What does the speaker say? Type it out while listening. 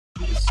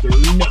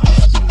Welcome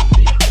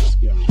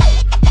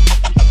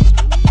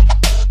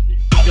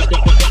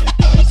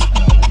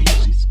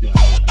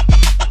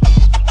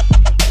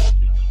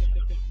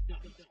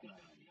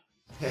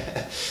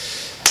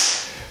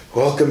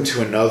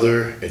to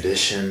another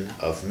edition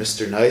of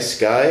Mr. Nice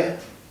Guy.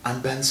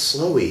 I'm Ben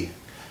Slowey,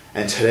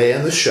 and today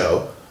on the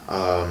show,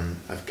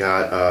 I've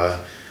got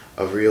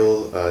a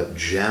real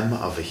gem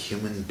of a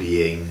human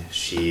being.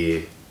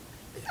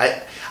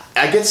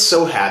 I get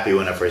so happy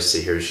whenever I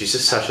see her. She's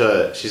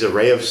just she's a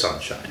ray of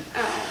sunshine.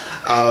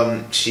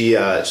 She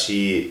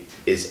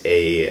is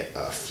a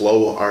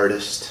flow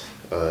artist.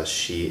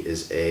 She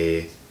is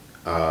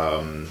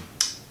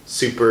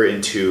super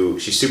into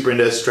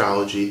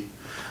astrology.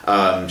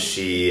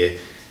 She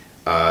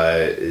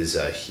is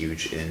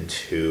huge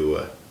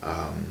into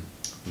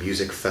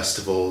music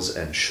festivals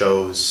and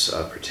shows,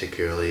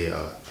 particularly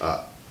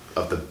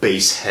of the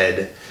bass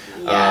head.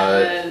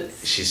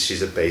 Yes.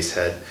 She's a bass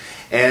head,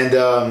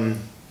 and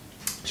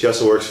she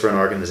also works for an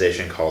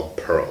organization called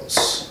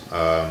Pearls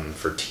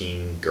for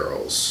teen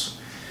girls.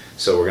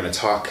 So we're gonna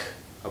talk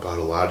about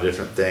a lot of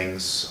different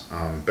things.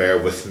 Bear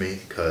with me,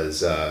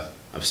 because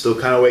I'm still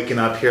kind of waking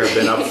up here. I've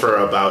been up for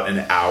about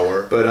an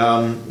hour. But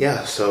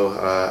yeah, so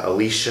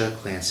Alicia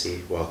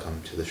Clancy,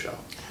 welcome to the show.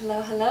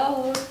 Hello,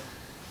 hello.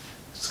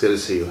 It's good to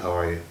see you. How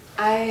are you?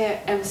 I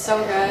am so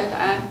good.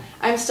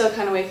 I'm still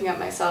kind of waking up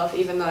myself,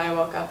 even though I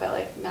woke up at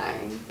like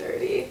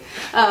 9:30.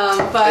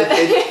 But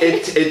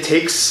it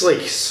takes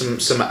like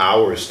some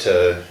hours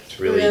to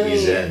really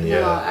ease in.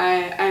 Yeah. No,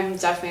 I'm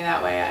definitely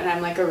that way, and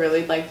I'm like a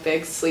really like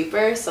big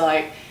sleeper. So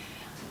like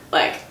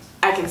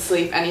I can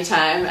sleep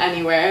anytime,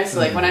 anywhere. So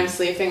like when I'm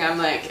sleeping, I'm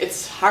like,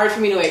 it's hard for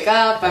me to wake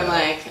up. I'm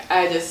like,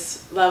 I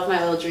just love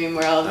my little dream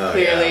world,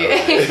 clearly.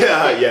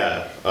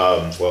 Yeah.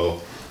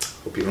 Well,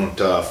 hope you don't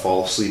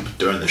fall asleep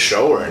during the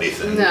show or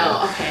anything.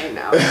 No, okay,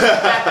 no. Not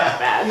that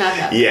bad, not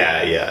that bad.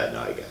 Yeah,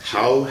 no, I got you.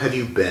 How have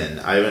you been?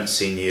 I haven't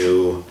seen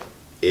you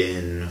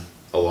in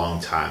a long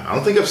time. I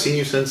don't think I've seen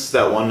you since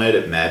that one night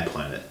at Mad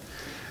Planet.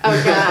 Oh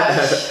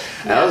gosh.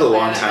 That was a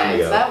long time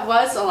ago. That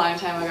was a long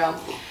time ago.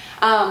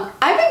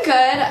 I've been good.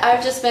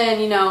 I've just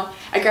been,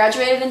 I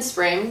graduated in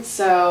spring,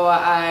 so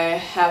I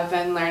have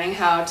been learning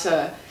how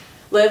to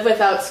live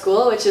without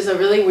school, which is a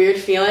really weird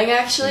feeling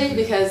actually,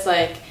 because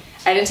like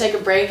I didn't take a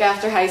break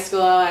after high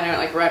school, and I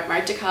went like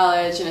right to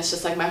college, and it's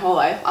just like my whole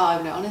life, all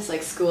I've known is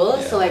like school.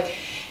 Yeah. So like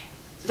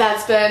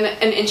that's been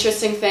an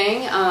interesting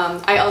thing.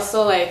 I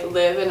also like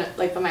live in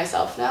like by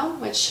myself now,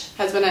 which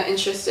has been an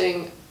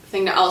interesting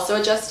thing to also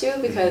adjust to,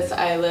 because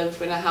I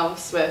lived in a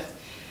house with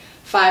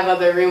 5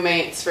 other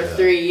roommates for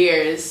 3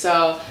 years,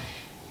 so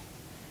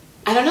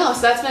I don't know.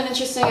 So that's been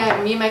interesting. I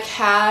have me and my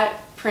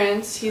cat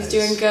Prince. He's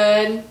doing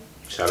good.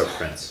 Shout out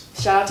Prince.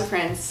 Shout out to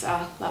Prince.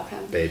 Love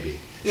him. Baby.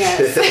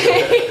 Yes.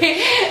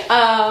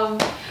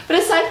 But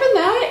aside from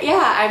that,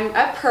 yeah, I'm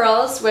at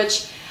Pearls,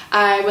 which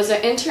I was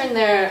an intern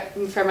there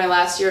for my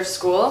last year of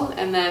school,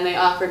 and then they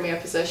offered me a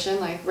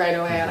position like right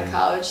away out of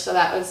college. So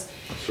that was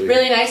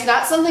really nice.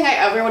 Not something I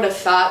ever would have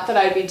thought that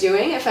I'd be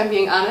doing, if I'm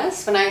being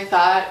honest. When I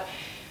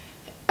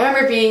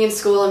remember being in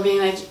school and being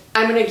like,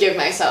 I'm going to give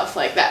myself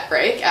like that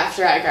break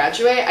after I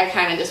graduate. I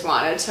kind of just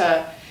wanted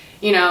to,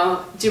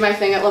 do my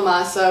thing at La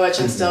Masa, which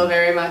I'm still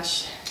very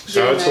much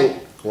doing. Shout out to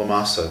La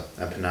Masa,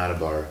 Empanada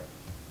Bar.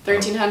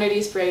 1300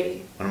 East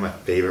Brady. One of my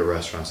favorite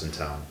restaurants in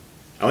town.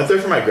 I went there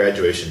for my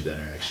graduation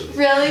dinner, actually.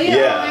 Really?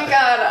 Yeah. Oh my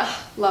god.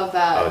 Love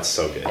that. Oh, it's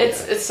so good.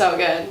 It's so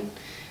good.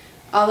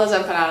 All those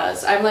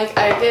empanadas. I'm like,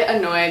 I get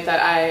annoyed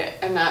that I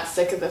am not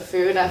sick of the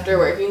food after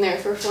working there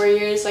for 4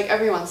 years. Like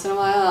every once in a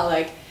while, I'll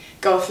like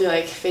go through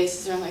like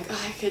phases where I'm like,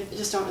 oh,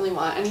 just don't really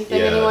want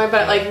anything anymore,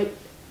 but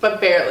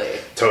barely.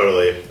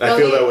 Totally. I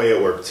feel that way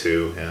at work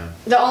too. Yeah.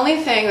 The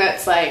only thing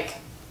that's like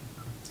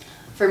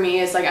for me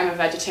is like I'm a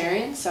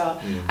vegetarian, so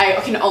I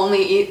can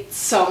only eat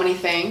so many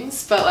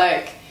things, but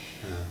like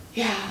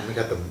Oh my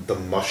god, the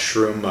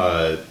mushroom,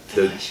 the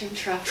mushroom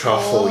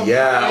truffle.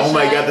 Yeah. Oh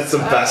my god, that's the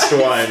best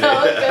one. So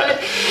good.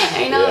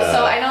 I know. Yeah.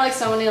 So I know like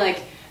so many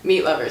like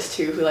meat lovers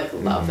too who like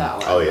love that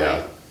one. Oh yeah.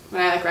 Like,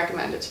 when I like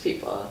recommend it to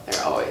people,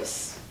 they're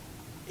always.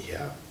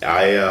 Yeah.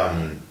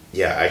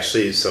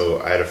 Actually,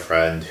 so I had a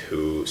friend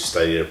who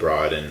studied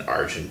abroad in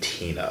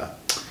Argentina,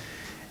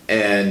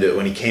 and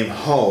when he came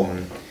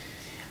home,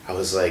 I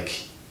was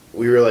like,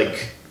 we were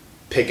like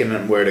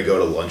picking where to go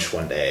to lunch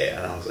one day, and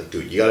I was like,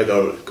 dude, you gotta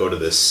go to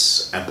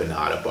this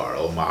empanada bar,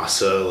 La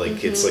Masa,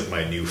 like it's like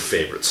my new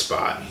favorite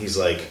spot. And he's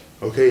like,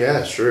 okay,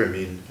 yeah, sure. I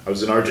mean, I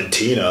was in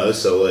Argentina,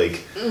 so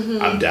like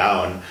I'm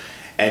down.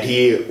 And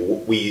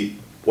we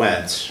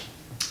went.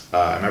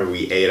 I remember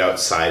we ate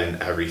outside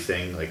and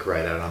everything, like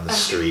right out on the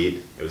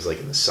street. It was like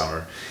in the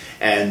summer,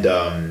 and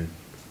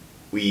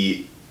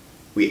we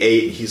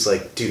ate. And he's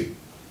like, dude,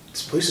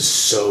 this place is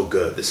so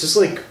good. This is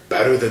like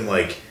better than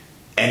like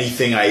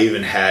anything I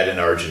even had in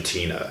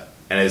Argentina.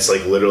 And it's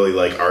like literally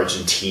like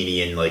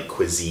Argentinian like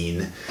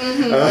cuisine.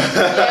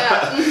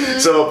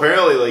 So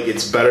apparently like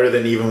it's better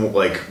than even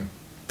like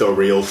the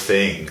real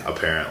thing,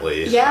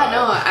 apparently. Yeah,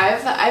 no,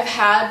 I've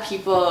had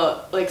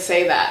people like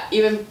say that,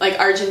 even like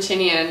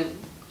Argentinian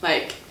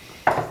like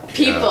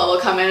people will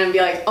come in and be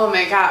like, oh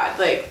my god,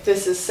 like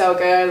this is so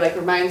good, like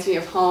reminds me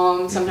of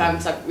home.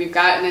 Sometimes we've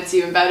gotten it's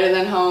even better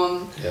than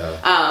home.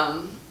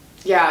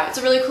 Yeah, it's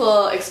a really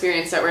cool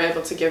experience that we're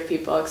able to give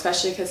people,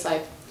 especially because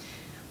like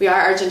we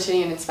are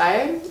Argentinian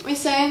inspired, we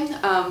say,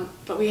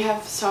 but we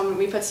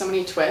put so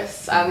many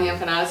twists on the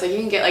empanadas. Like you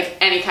can get like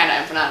any kind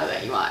of empanada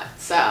that you want.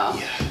 So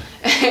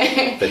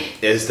But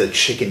is the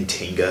chicken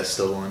tinga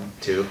still one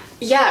too?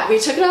 Yeah, we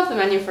took it off the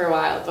menu for a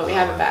while, but we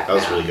have it back now.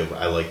 That was really good.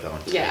 I like that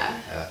one too.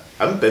 Yeah.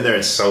 I haven't been there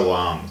in so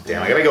long.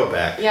 Damn, I gotta go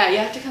back. Yeah, you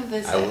have to come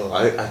visit. I will.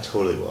 I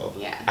totally will.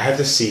 Yeah. I have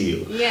to see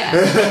you. Yeah.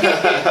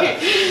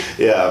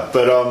 Yeah,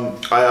 but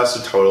I also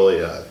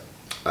totally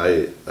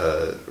I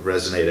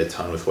resonate a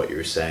ton with what you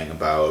were saying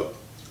about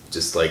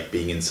just like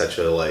being in such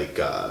a like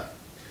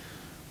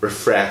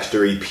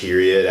refractory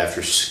period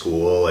after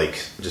school,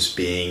 like just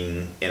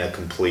being in a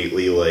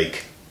completely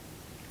like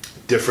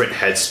different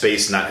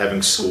headspace, not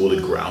having school to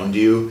ground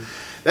you.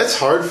 That's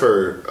hard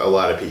for a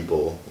lot of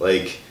people.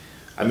 Like,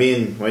 I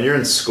mean, when you're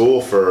in school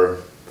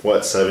for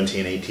what,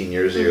 17, 18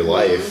 years of your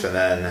life, and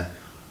then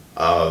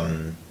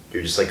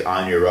you're just like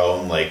on your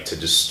own, like to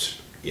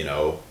just, you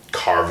know,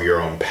 carve your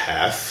own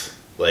path.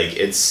 Like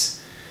it's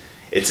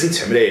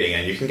intimidating,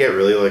 and you can get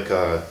really like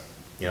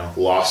you know,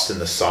 lost in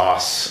the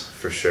sauce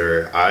for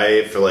sure.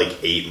 I for like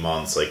 8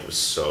 months like I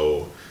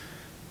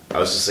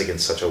was just like in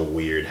such a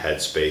weird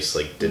headspace,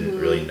 like didn't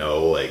really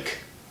know like,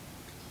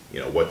 you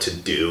know, what to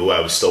do. I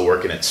was still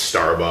working at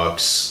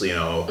Starbucks, you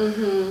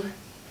know,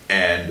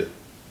 and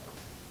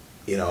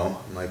you know,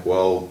 I'm like,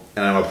 well,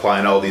 and I'm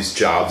applying all these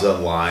jobs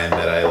online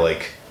that I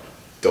like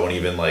don't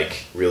even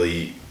like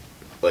really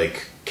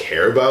like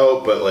care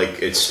about, but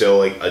like it's still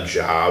like a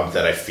job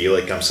that I feel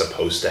like I'm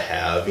supposed to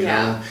have, you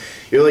know?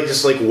 You're like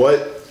just like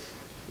what,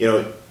 you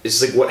know,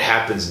 it's like what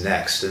happens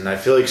next. And I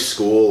feel like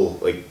school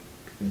like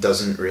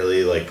doesn't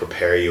really like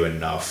prepare you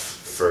enough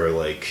for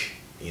like,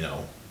 you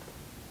know,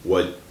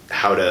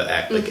 how to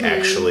act, like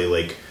actually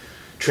like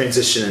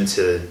transition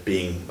into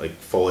being like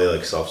fully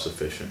like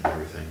self-sufficient and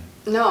everything.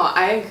 No,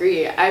 I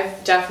agree.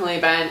 I've definitely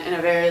been in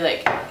a very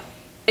like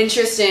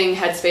interesting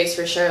headspace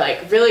for sure.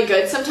 Like really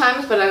good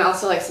sometimes, but then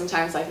also like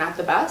sometimes like not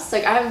the best.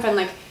 Like I haven't been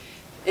like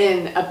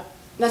in a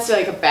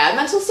necessarily like a bad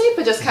mental state,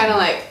 but just kind of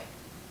like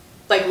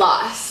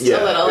lost a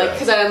little. Like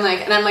because I'm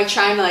like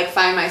trying to like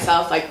find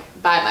myself like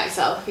by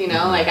myself, you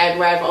know, like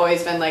where I've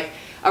always been like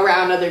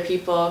around other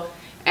people,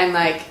 and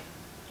like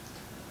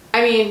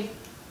I mean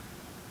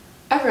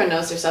everyone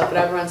knows herself, but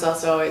everyone's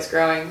also always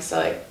growing, so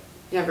like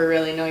you never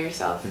really know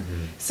yourself.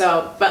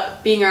 So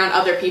but being around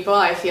other people,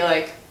 I feel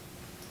like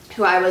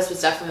who I was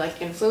definitely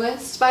like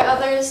influenced by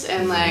others,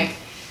 and like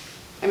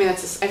I mean I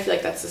feel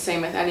like that's the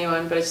same with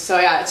anyone, but it's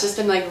just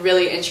been like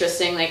really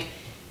interesting, like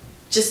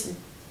just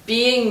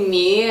being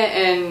me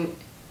and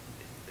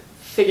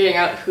figuring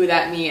out who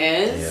that me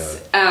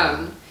is.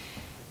 And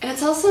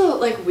it's also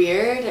like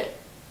weird,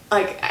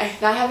 like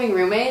not having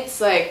roommates,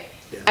 like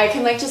I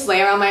can like just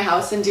lay around my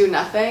house and do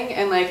nothing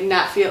and like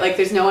not feel like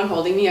there's no one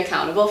holding me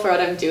accountable for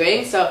what I'm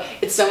doing. So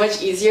it's so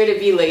much easier to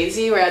be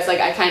lazy, whereas like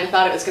I kind of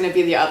thought it was going to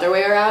be the other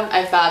way around.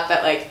 I thought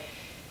that like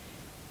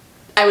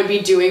I would be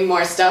doing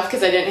more stuff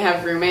because I didn't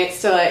have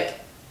roommates to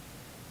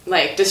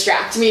like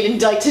distract me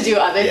and like to do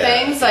other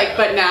things. Like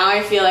but now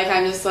I feel like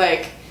I'm just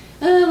like,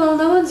 oh, well,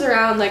 no one's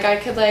around, like I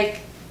could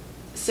like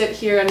sit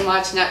here and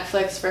watch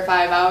Netflix for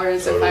 5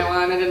 hours if I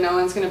wanted, and no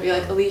one's gonna be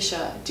like,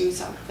 Alicia, do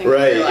something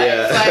with your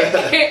life.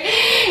 Like,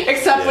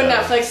 except when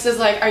Netflix is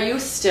like, are you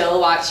still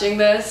watching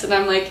this? And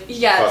I'm like,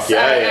 yes,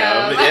 I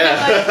am.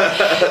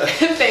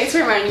 Like, thanks for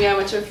reminding me how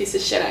much of a piece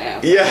of shit I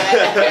am.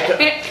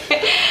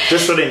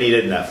 Just what I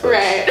needed, Netflix.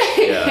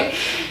 Right.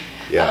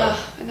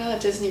 I know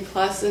that Disney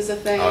Plus is a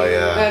thing. Oh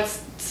yeah,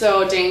 that's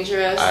so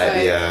dangerous.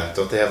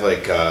 Don't they have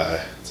like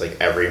it's like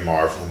every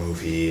Marvel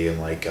movie and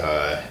like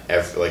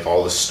like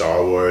all the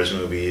Star Wars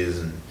movies,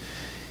 and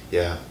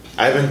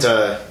I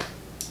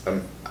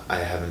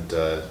haven't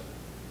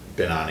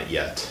been on it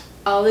yet.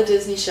 All the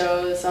Disney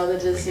shows, all the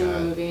Disney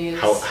movies.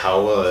 How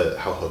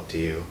hooked are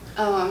you?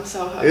 Oh, I'm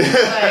so hooked.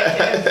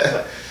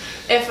 Like,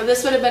 if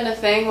this would have been a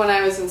thing when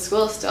I was in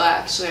school still,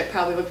 actually, it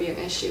probably would be an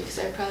issue because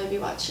I'd probably be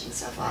watching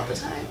stuff all the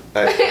time.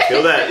 I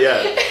feel that,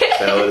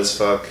 valid as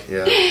fuck,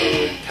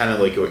 totally. Kind of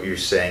like what you're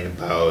saying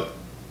about,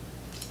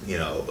 you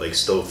know, like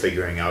still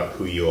figuring out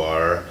who you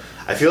are.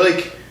 I feel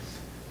like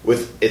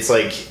with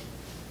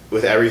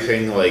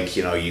everything, like,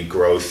 you know, you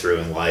grow through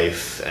in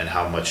life and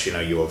how much, you know,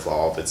 you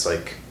evolve, it's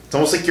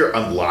almost like you're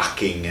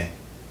unlocking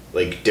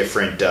like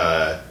different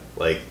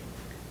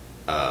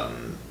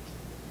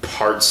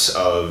parts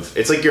of,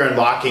 it's like you're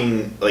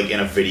unlocking like in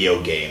a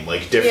video game,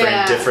 like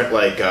different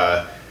like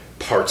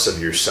parts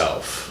of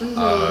yourself,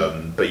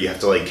 but you have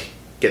to like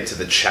get to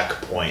the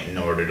checkpoint in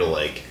order to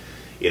like,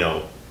 you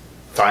know,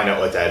 find out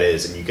what that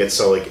is, and you get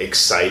so like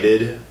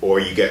excited or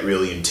you get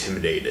really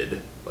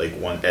intimidated like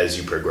as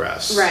you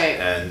progress, right?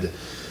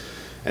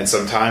 And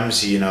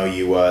sometimes, you know,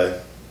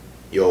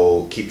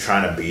 you'll keep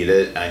trying to beat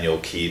it and you'll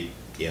keep,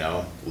 you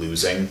know,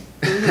 losing,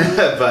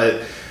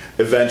 but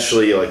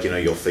eventually, like, you know,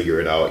 you'll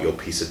figure it out, you'll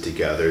piece it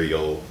together,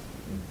 you'll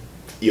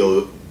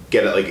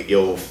get it, like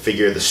you'll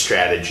figure the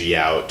strategy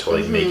out to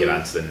like make it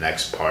onto the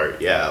next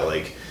part. Yeah,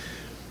 like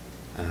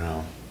I don't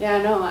know.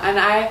 Yeah, no, and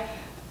I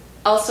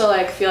also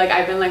like feel like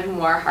I've been like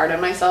more hard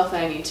on myself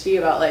than I need to be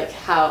about like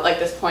how like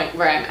this point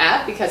where I'm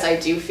at, because I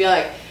do feel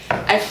like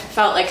I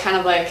felt like kind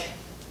of like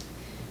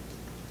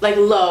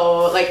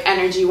low, like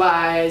energy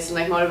wise and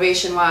like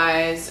motivation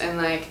wise, and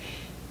like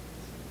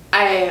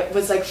I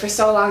was like for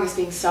so long just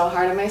being so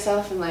hard on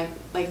myself and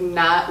like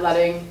not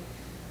letting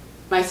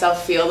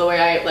myself feel the way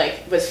I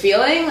like was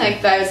feeling,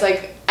 like that I was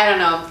like, I don't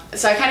know,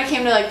 so I kind of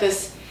came to like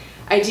this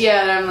idea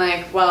that I'm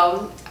like,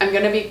 well, I'm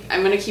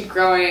gonna keep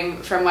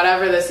growing from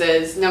whatever this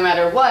is no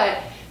matter what,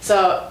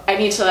 so I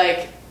need to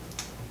like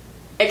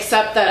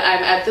accept that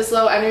I'm at this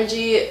low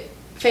energy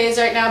phase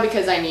right now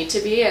because I need to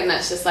be, and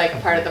that's just like a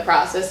part of the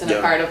process and a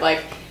part of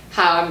like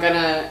how I'm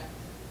gonna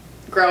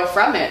grow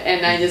from it,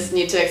 and I just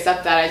need to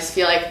accept that. I just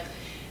feel like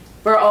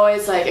we're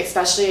always like,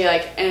 especially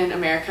like in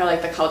America,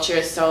 like the culture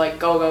is so like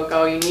go go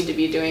go, you need to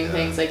be doing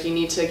things, like you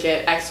need to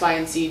get X, Y,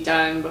 and Z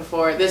done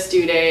before this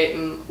due date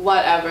and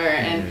whatever,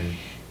 and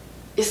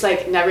just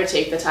like never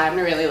take the time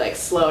to really like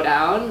slow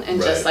down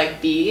and just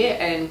like be,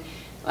 and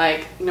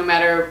like no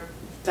matter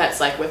that's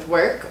like with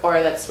work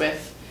or that's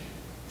with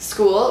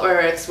school or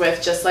it's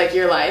with just like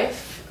your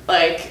life,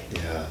 like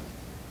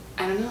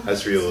I don't know,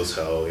 that's real as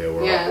hell.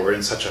 We're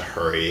in such a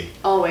hurry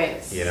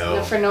always, you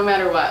know, for no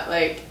matter what,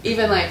 like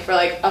even like for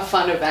like a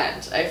fun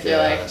event, I feel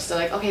like just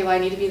like, okay, well I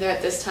need to be there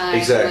at this time,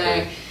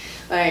 exactly,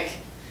 like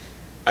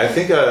I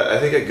think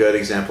a good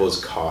example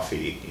is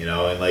coffee, you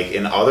know, and like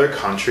in other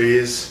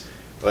countries,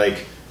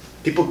 like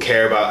people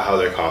care about how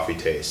their coffee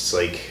tastes,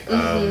 like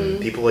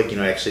people like, you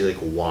know, actually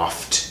like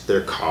waft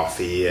their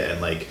coffee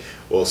and like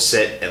will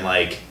sit and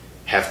like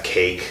have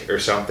cake or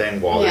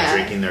something while they're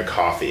drinking their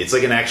coffee. It's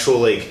like an actual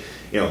like,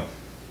 you know,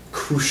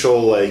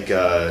 crucial like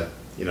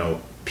you know,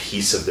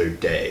 piece of their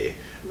day.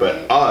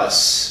 But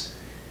us,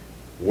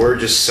 we're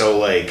just so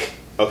like,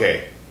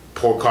 okay,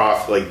 pour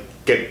coffee, like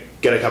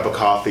get a cup of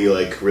coffee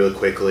like really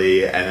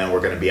quickly, and then we're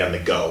gonna be on the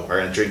go.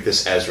 We're gonna drink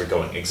this as we're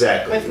going.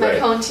 Exactly. With my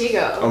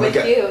Contigo. With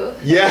you.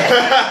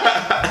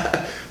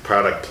 Yeah.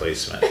 Product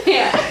placement.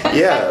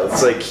 Yeah,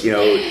 it's like, you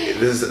know,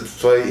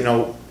 it's why, you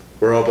know,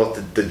 we're all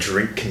about the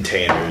drink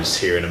containers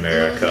here in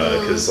America,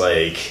 because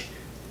like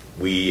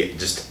we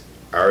just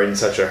are in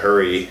such a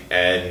hurry,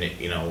 and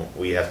you know,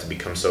 we have to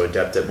become so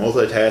adept at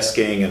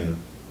multitasking and,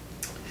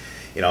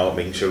 you know,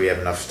 making sure we have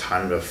enough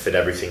time to fit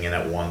everything in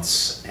at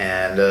once,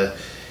 and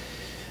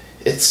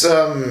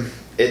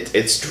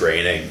it's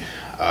draining.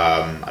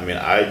 I mean,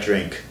 I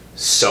drink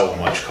so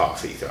much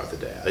coffee throughout the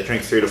day. I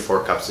drink 3 to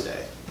 4 cups a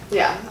day.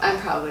 Yeah, I'm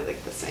probably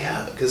like the same.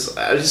 Yeah, because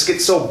I just get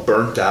so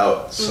burnt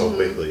out so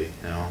quickly,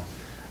 you know.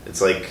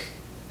 It's like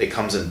it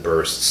comes in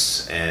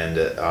bursts, and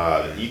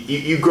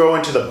you grow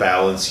into the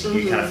balance.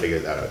 You kind of figure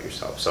that out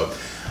yourself. So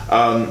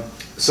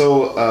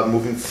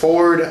moving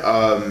forward,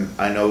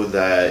 I know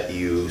that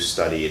you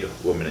studied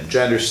women and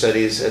gender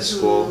studies at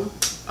school.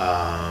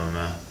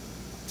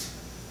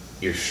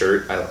 Your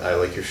shirt, I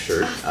like your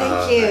shirt.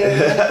 Oh, thank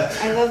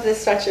you. I love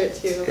this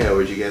sweatshirt too. Yeah,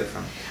 where'd you get it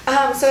from?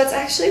 So it's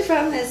actually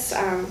from this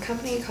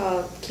company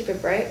called Keep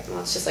It Bright. Well,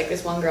 it's just like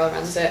this one girl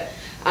runs it.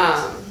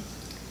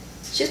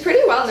 She's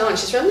pretty well known.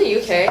 She's from the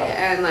UK,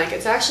 and like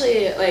it's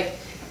actually like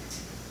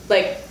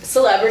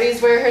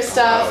celebrities wear her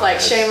stuff, like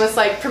nice. Shameless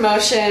like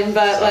promotion,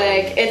 but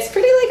like it's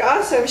pretty like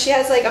awesome. She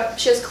has like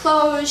she has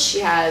clothes,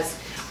 she has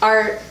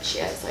art, she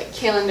has like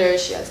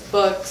calendars, she has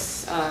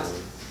books.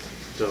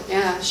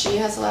 Yeah, she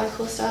has a lot of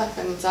cool stuff,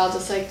 and it's all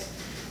just like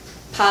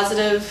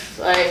positive,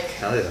 like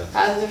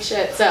positive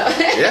shit. So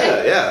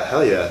yeah,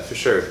 hell yeah, for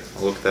sure.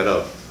 I'll look that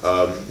up.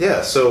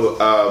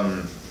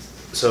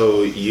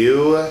 So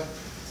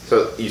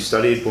you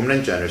studied women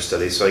and gender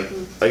studies. So like,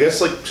 I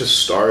guess like to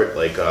start,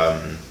 like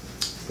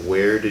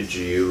where did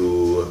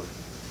you,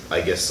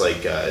 I guess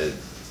like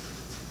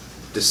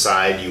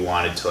decide you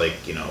wanted to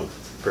like, you know,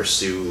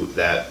 pursue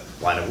that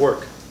line of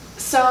work?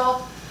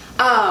 So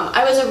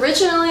I was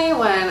originally,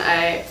 when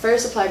I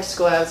first applied to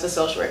school, I was a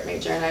social work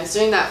major, and I was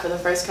doing that for the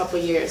first couple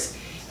of years,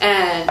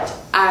 and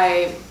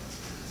I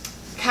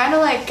kind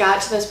of like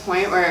got to this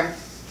point where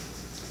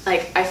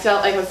like I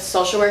felt like with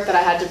social work that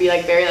I had to be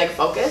like very like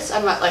focused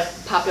on what like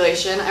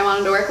population I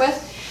wanted to work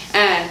with,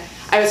 and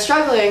I was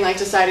struggling like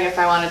deciding if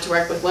I wanted to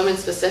work with women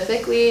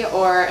specifically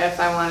or if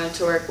I wanted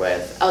to work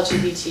with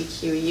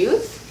LGBTQ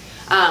youth.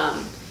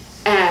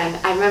 And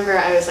I remember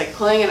I was like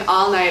pulling an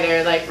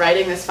all-nighter, like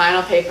writing this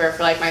final paper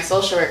for like my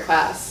social work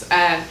class,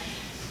 and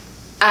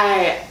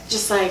I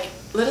just like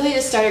literally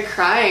just started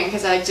crying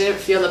because I didn't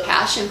feel the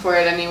passion for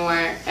it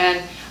anymore.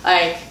 And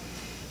like,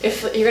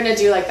 if you're gonna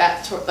do like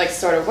that like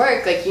sort of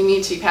work, like you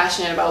need to be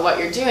passionate about what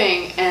you're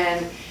doing.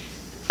 And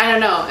I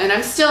don't know, and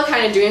I'm still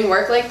kind of doing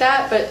work like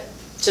that, but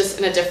just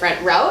in a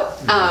different route.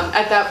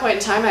 At that point in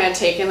time, I had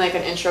taken like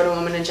an Intro to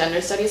Women and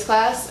Gender Studies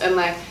class, and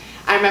like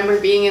I remember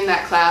being in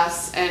that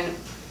class and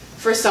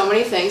for so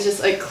many things just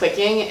like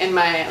clicking in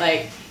my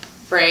like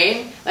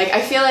brain. Like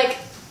I feel like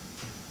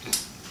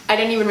I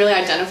didn't even really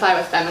identify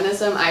with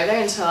feminism either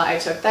until I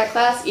took that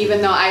class,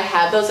 even though I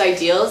had those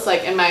ideals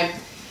like in my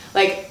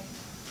like,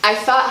 I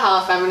thought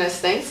how a feminist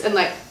thinks, and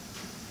like,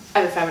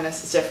 every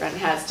feminist is different,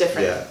 has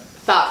different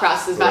thought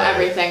processes about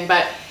everything,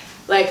 but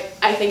like,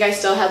 I think I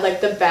still had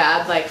like the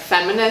bad, like,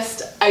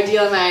 feminist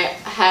ideal in my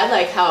head,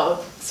 like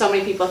how so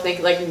many people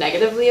think like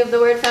negatively of the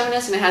word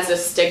feminist, and it has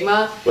this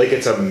stigma. Like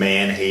it's a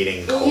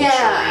man-hating culture.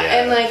 Yeah,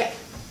 and like,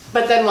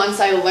 but then once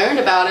I learned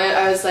about it,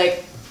 I was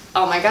like,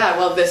 oh my god,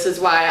 well, this is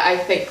why I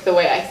think the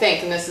way I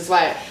think, and this is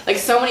why, like,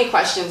 so many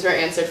questions were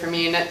answered for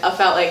me, and it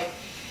felt like,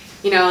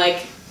 you know,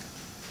 like,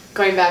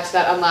 going back to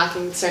that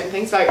unlocking certain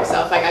things about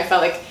yourself, like, I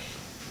felt like,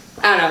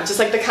 I don't know, just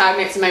like the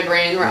cognates in my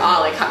brain were all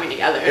like coming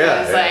together. Yeah, and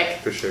it was like,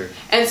 for sure.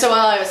 And so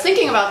while I was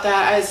thinking about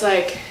that, I was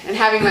like, and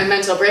having my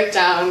mental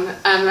breakdown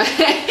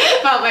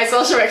about my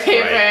social work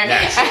paper,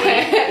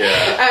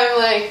 I'm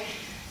like,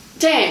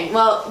 dang,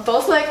 well,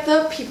 both like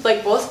the people,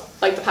 like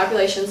both like the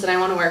populations that I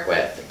want to work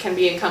with can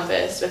be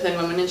encompassed within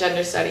women and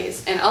gender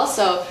studies, and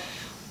also,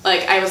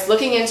 like, I was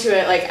looking into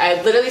it, like,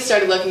 I literally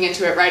started looking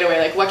into it right away,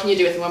 like, what can you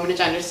do with a women and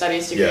gender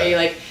studies degree,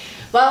 like,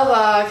 blah, blah,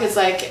 blah, because,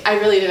 like, I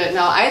really didn't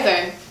know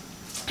either.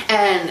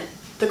 And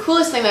the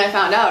coolest thing that I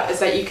found out is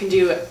that you can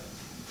do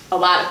a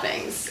lot of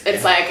things.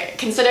 It's like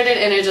considered an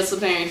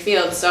interdisciplinary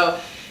field, so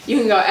you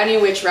can go any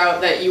which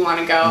route that you want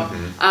to go.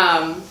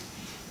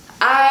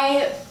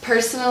 I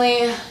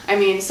personally, I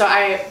mean, so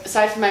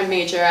aside from my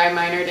major, I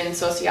minored in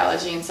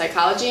sociology and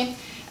psychology,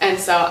 and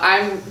so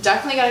I'm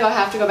definitely gonna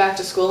have to go back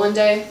to school one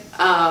day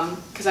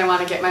because I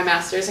want to get my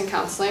master's in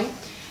counseling.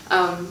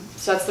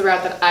 So that's the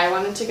route that I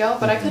wanted to go,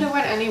 but I could have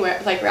went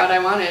anywhere, like, route I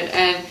wanted,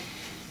 and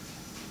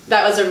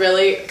that was a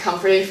really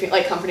comforting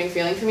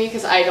feeling for me,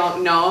 because I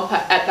don't know if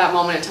at that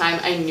moment in time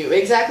I knew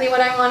exactly what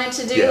I wanted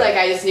to do. Like,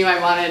 I just knew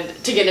I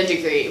wanted to get a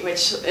degree,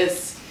 which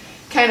is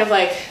kind of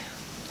like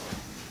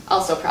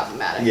also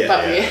problematic.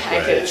 But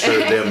I could. Sure,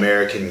 the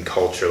American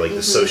culture, like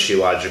the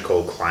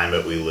sociological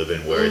climate we live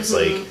in, where it's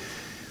like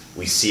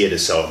we see it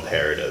as so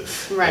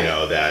imperative, you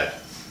know,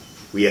 that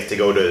we have to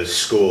go to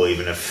school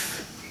even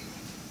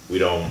if we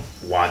don't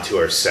want to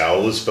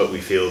ourselves, but we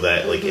feel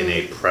that like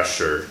innate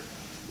pressure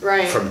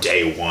from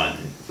day one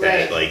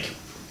that like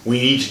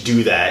we need to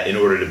do that in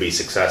order to be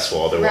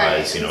successful,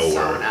 otherwise you know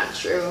we're not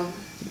true.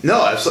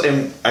 No, absolutely.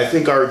 And I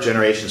think our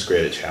generation's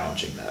great at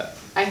challenging that.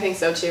 I think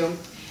so too.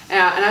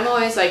 And I'm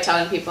always like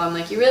telling people, I'm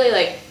like, you really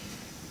like,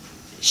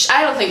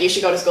 I don't think you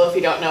should go to school if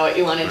you don't know what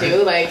you want to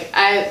do. Like,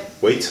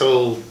 wait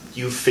till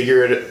you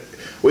figure it.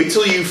 Wait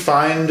till you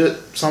find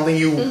something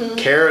you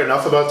care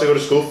enough about to go to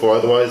school for.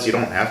 Otherwise, you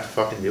don't have to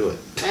fucking do it.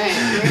 Right,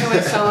 you're gonna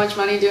waste so much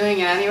money doing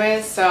it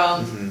anyways,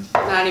 so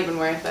not even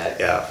worth it.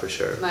 Yeah, for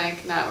sure.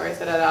 Like, not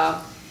worth it at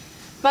all.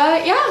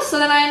 But yeah, so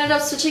then I ended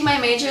up switching my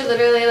major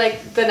literally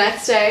like the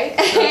next day.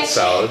 That's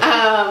solid.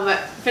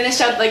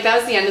 Finished out, like, that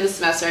was the end of the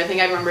semester. I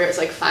think I remember it was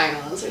like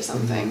finals or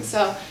something.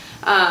 So,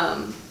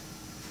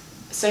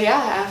 so yeah,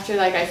 after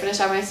like I finished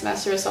out my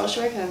semester of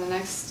social work, and then the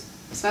next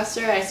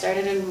semester I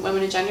started in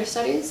women and gender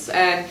studies.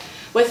 And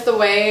with the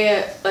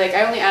way, like,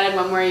 I only added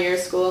one more year of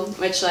school,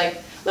 which,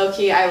 like,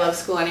 low-key, I love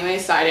school anyway,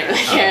 so I didn't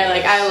really care.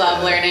 Like, I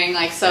love learning,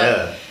 like,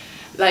 so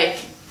like,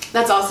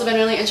 that's also been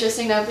really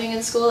interesting now being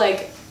in school,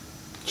 like,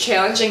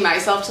 challenging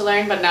myself to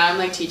learn, but now I'm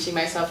like teaching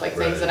myself like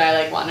things that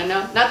I like want to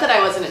know. Not that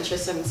I wasn't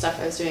interested in stuff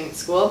I was doing in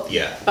school,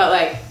 but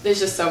like there's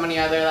just so many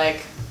other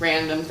like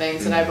random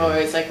things that I've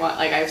always like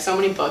I have so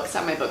many books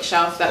on my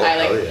bookshelf that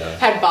I like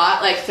had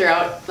bought like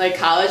throughout like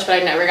college,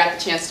 but I never got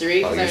the chance to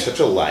read. Oh, you're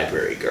such a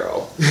library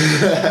girl.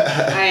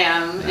 I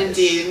am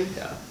indeed.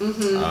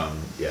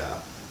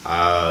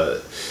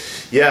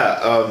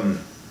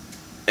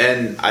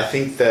 And I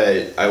think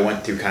that I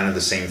went through kind of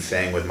the same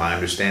thing with my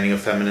understanding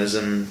of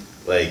feminism.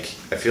 Like,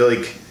 I feel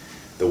like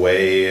the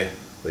way,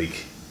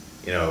 like,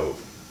 you know,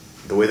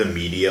 the way the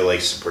media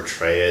likes to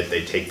portray it,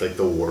 they take, like,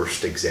 the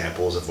worst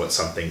examples of what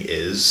something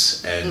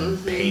is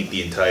and paint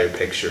the entire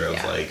picture of,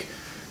 like,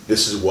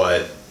 this is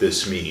what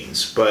this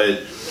means.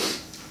 But,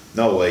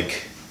 no,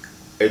 like,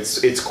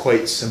 it's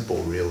quite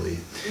simple, really.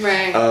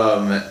 Right.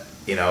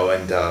 You know,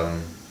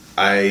 and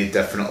I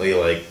definitely,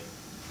 like,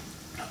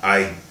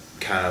 I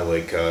kind of,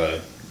 like,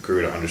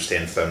 grew to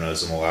understand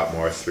feminism a lot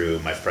more through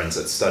my friends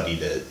that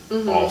studied it.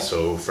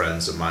 Also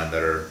friends of mine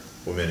that are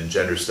women in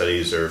gender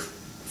studies, or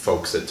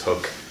folks that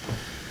took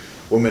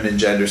women in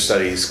gender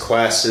studies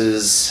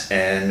classes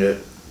and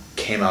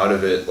came out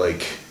of it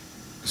like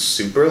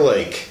super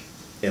like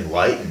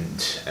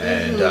enlightened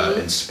and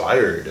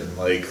inspired, and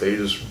like they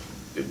just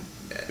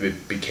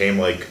it became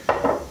like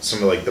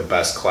some of like the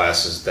best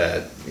classes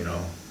that, you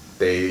know,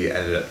 they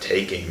ended up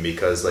taking,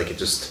 because like it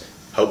just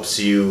helps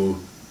you,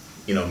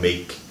 you know,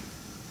 make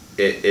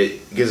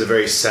it gives a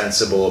very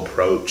sensible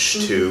approach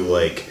to,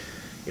 like,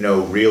 you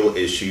know, real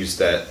issues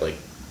that, like,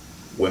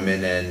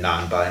 women and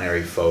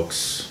non-binary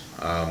folks,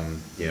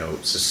 you know,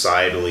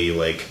 societally,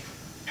 like,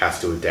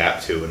 have to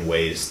adapt to in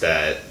ways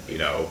that, you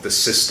know, the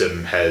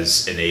system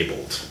has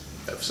enabled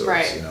of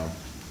sorts, you know?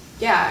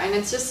 Yeah, and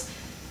it's just,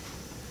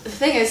 the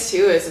thing is,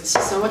 too, is it's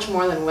just so much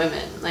more than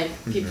women. Like,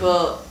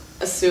 people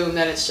assume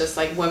that it's just,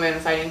 like, women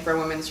fighting for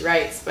women's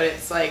rights, but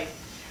it's, like,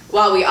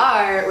 while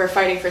we're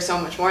fighting for so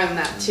much more than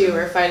that too.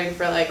 We're fighting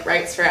for like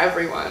rights for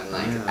everyone,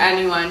 like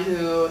anyone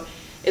who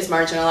is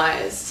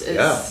marginalized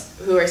is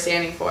who we're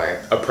standing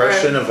for.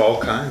 Oppression of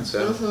all kinds.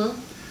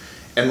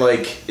 And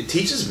like it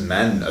teaches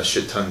men a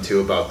shit ton too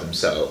about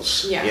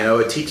themselves. You know,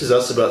 it teaches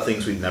us about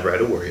things we've never had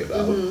to worry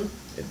about.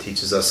 It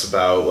teaches us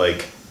about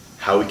like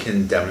how we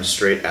can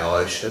demonstrate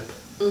allyship,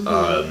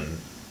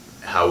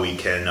 how we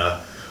can,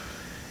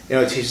 you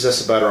know, it teaches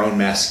us about our own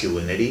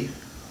masculinity,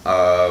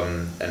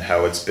 and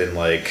how it's been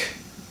like,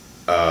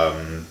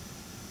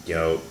 you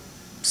know,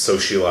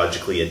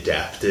 sociologically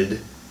adapted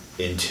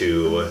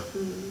into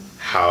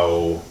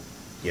how,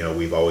 you know,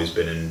 we've always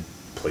been in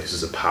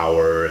places of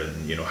power,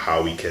 and, you know,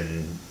 how we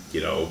can,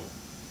 you know,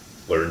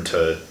 learn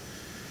to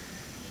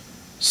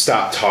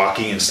stop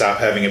talking and stop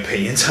having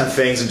opinions on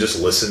things and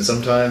just listen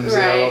sometimes, you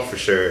know, for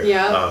sure.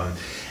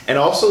 And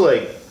also,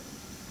 like,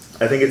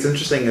 I think it's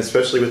interesting,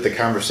 especially with the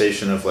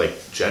conversation of,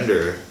 like,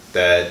 gender,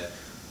 that,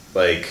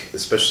 like,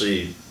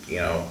 especially, you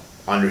know,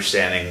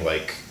 understanding,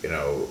 like, you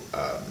know,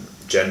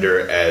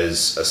 gender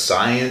as a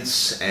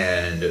science,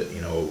 and, you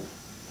know,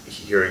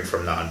 hearing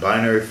from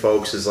non-binary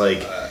folks is,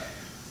 like,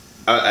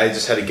 I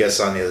just had a guest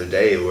on the other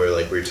day where,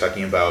 like, we were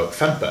talking about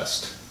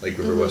FemFest, like,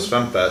 River West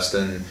FemFest,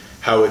 and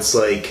how it's,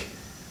 like,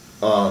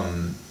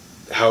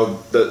 how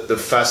the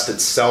fest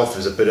itself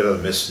is a bit of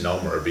a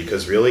misnomer,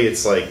 because really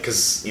it's like,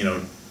 because, you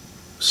know,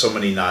 so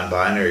many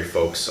non-binary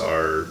folks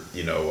are,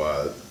 you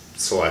know,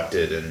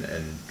 selected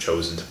and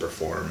chosen to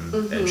perform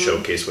and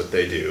showcase what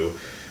they do,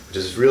 which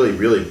is really,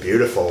 really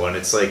beautiful. And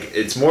it's like,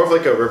 it's more of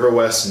like a River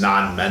West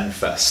non-men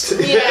fest.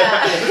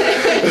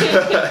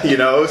 You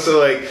know, so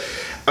like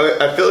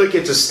I feel like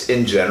it just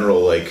in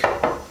general, like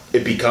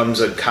it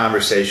becomes a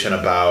conversation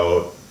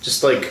about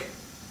just like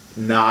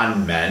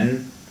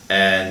non-men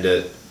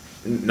and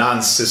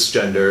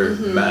non-cisgender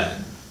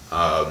men,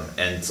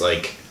 and it's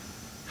like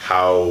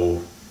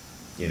how,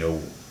 you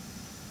know,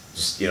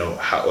 just, you know,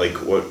 how, like,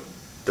 what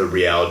the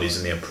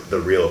realities and the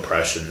real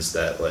oppressions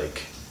that,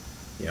 like,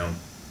 you know,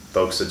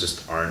 folks that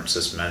just aren't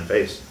cis men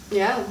face.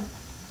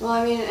 Well,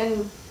 I mean,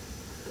 and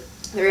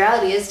the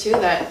reality is too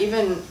that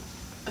even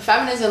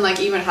feminism, like,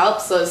 even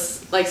helps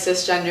those, like,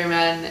 cisgender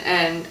men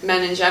and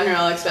men in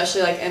general,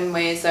 especially, like, in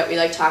ways that we,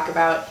 like, talk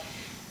about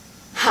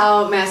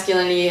how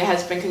masculinity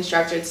has been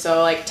constructed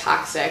so, like,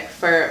 toxic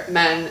for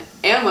men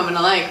and women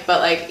alike, but,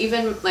 like,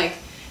 even, like,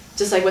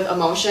 just, like, with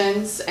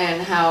emotions,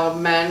 and how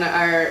men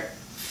are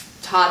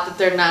taught that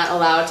they're not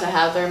allowed to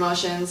have their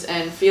emotions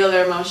and feel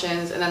their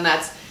emotions, and then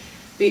that's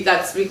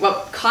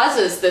what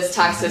causes this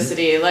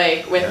toxicity,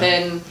 like,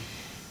 within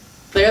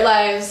their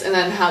lives, and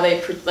then how they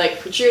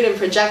protrude and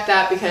project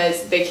that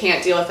because they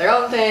can't deal with their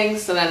own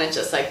things, so then it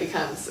just, like,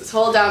 becomes this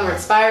whole downward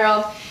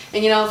spiral.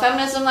 And, you know,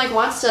 feminism, like,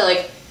 wants to,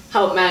 like,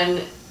 help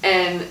men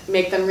and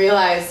make them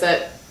realize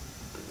that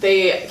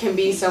they can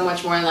be so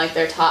much more, like,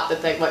 they're taught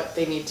that they what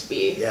they need to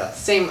be.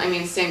 Same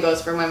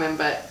goes for women,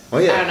 but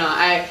I don't know.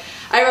 I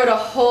did a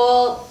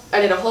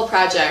whole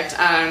project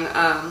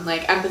on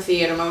like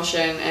empathy and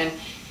emotion, and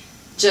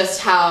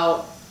just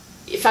how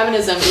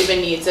feminism even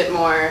needs it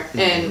more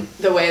in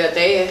the way that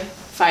they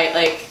fight,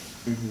 like,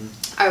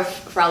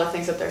 for all the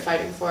things that they're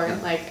fighting for,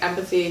 like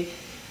empathy.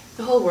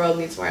 The whole world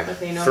needs more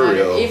empathy, no matter.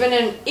 Real.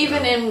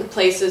 Even in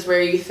places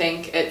where you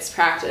think it's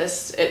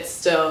practiced, it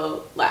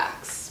still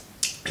lacks.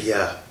 I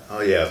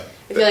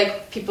feel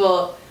like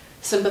people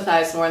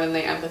sympathize more than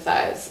they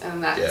empathize,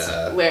 and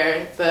that's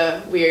where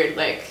the weird,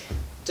 like,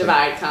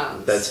 divide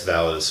comes. That's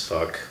valid as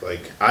fuck.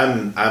 Like,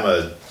 I'm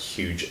a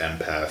huge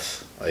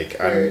empath. Like,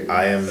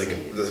 I am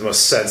like the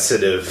most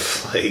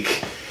sensitive,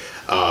 like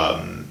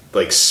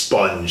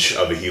sponge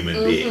of a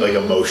human being, like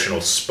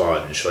emotional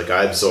sponge. Like,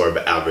 I absorb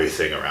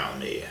everything around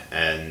me,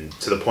 and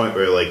to the point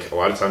where, like, a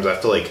lot of times I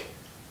have to, like,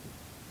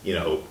 you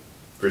know,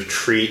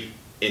 retreat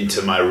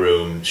into my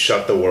room,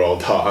 shut the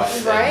world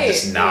off, and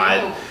just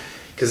not,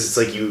 because it's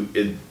like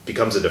it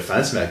becomes a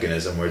defense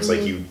mechanism where it's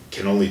like you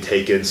can only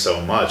take in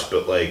so much,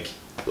 but like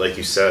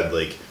you said,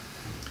 like,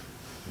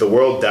 the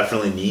world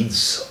definitely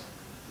needs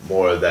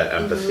more of that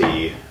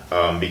empathy.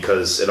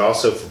 Because it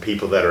also, for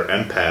people that are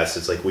empaths,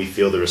 it's like we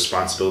feel the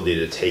responsibility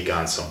to take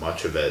on so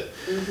much of it.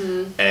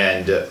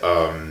 And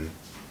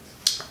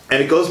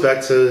it goes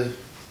back to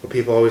what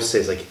people always say,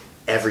 is like,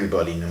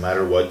 everybody, no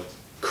matter what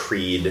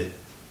creed,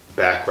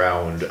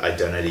 background,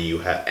 identity you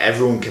have,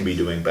 everyone can be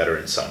doing better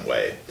in some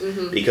way.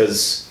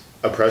 Because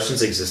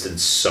oppressions exist in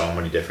so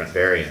many different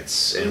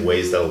variants, in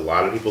ways that a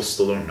lot of people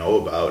still don't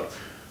know about.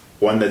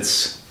 One of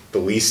the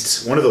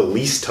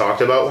least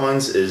talked about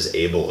ones is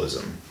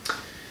ableism.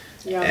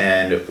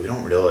 And we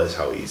don't realize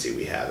how easy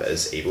we have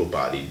as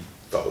able-bodied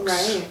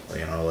folks.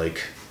 You know,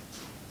 like,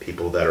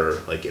 people that are,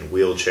 like, in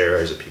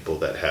wheelchairs, or people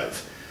that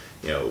have,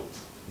 you know,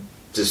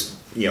 just,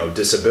 you know,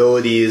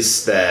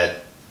 disabilities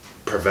that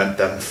prevent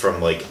them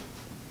from, like,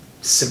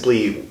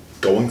 simply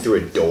going through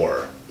a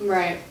door.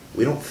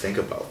 We don't think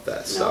about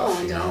that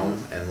stuff, you know?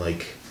 And,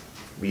 like,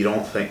 we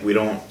don't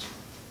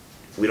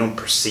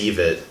perceive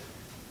it,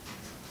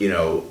 you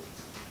know,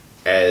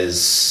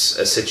 as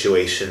a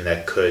situation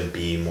that could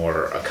be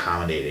more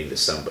accommodating to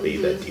somebody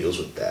that deals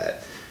with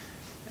that.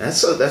 And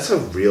that's a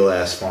real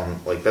ass form,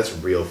 like that's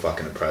real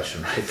fucking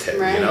oppression right there,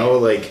 right. You know,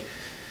 like,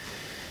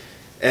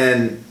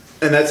 and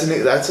that's an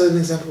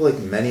example, like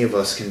many of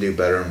us can do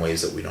better in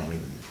ways that we don't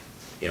even,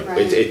 you know,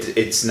 right.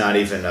 it's not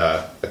even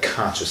a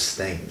conscious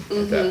thing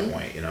at that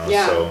point, you know.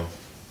 Yeah. So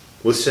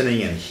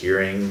listening and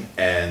hearing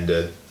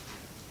and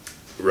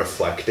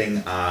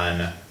reflecting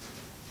on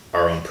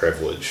our own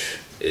privilege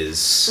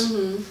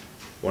is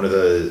one of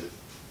the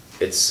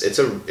it's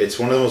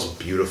one of the most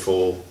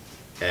beautiful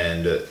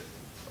and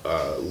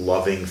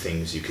loving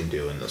things you can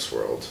do in this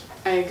world.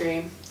 I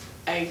agree.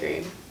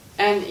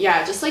 And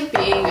yeah, just like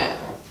being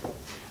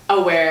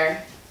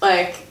aware,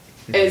 like,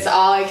 is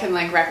all I can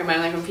like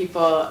recommend, like when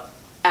people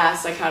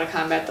ask like how to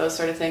combat those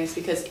sort of things,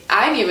 because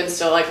I'm even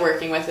still like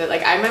working with it.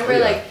 Like I remember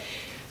like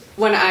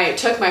when I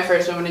took my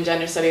first women in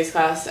gender studies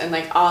class and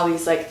like all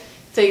these like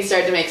things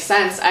started to make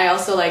sense, I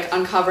also like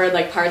uncovered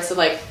like parts of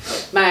like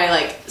my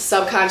like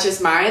subconscious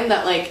mind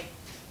that like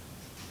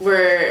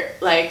were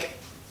like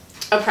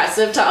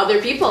oppressive to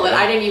other people that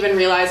I didn't even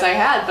realize I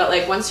had. But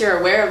like once you're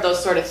aware of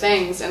those sort of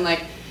things, and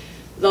like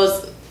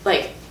those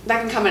like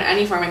that can come in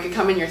any form. It can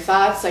come in your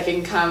thoughts, like it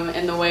can come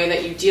in the way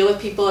that you deal with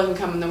people, it can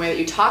come in the way that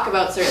you talk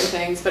about certain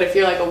things. But if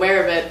you're like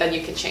aware of it, then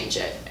you can change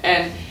it.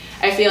 And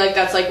I feel like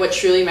that's like what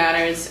truly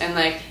matters. And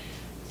like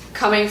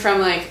coming from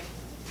like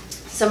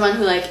someone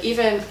who like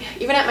even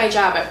at my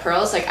job at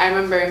Pearls, like I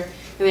remember and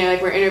they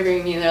like were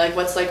interviewing me and they're like,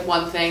 what's like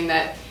one thing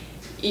that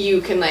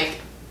you can like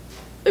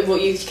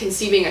what you can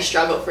see being a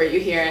struggle for you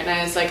here? And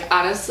I was like,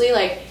 honestly,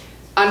 like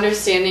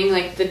understanding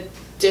like the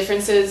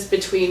differences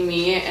between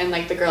me and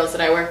like the girls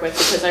that I work with,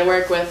 because I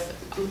work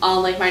with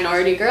all like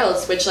minority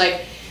girls, which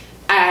like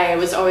I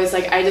was always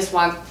like, I don't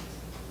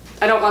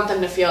want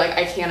them to feel like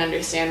I can't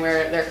understand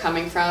where they're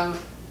coming from,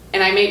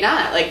 and I may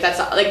not, like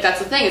that's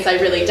the thing, is I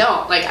really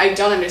don't, like I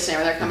don't understand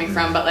where they're coming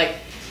from, but like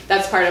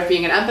that's part of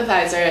being an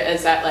empathizer,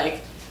 is that like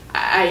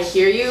I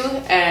hear you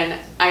and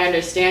I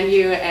understand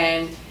you,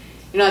 and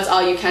you know that's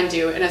all you can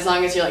do. And as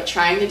long as you're like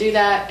trying to do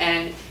that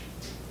and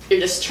you're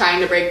just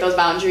trying to break those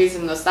boundaries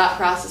and those thought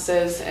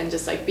processes and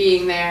just like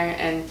being there,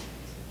 and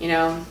you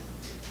know,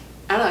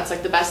 I don't know, it's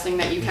like the best thing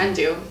that you can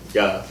do.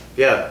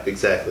 Yeah,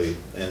 exactly.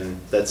 And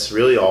that's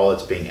really all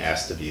that's being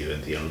asked of you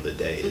at the end of the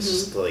day. It's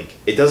just like,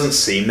 it doesn't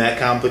seem that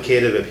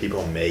complicated, but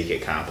people make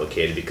it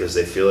complicated because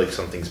they feel like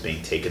something's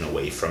being taken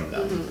away from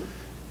them.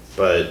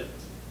 But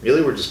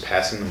really we're just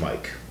passing the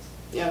mic.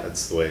 Yeah.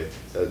 That's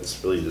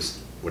really just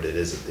what it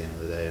is at the end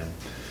of the day.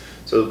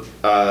 So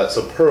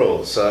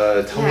Pearls,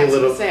 tell me a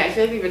little. I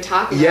feel like we've been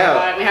talking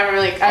about it. We haven't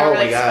really,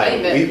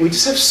 explained it. We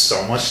just have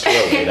so much to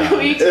relate on.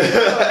 We do.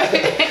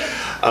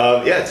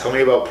 Tell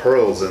me about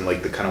Pearls and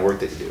like the kind of work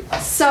that you do.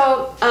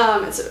 So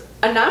it's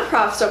a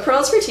nonprofit. So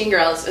Pearls for Teen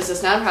Girls is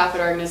this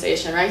nonprofit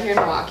organization right here in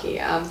Milwaukee.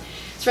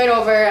 It's right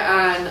over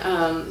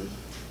on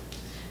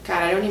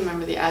God, I don't even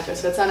remember the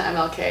address, but it's on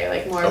MLK,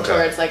 like more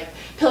towards like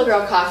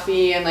Pillsgrove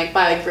Coffee and like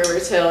by like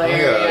Brewers Hill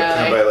area.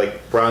 Kind of by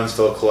like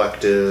Bronzeville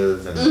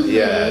Collective and sure.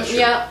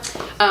 Yeah.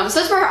 So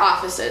that's where our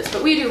office is,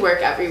 but we do work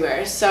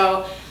everywhere.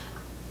 So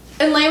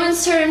in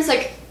layman's terms,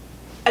 like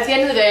at the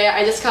end of the day,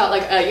 I just call it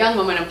like a young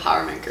woman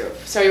empowerment group.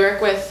 So we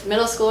work with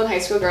middle school and high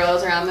school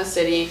girls around the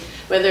city,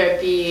 whether it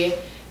be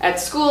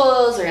at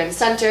schools or in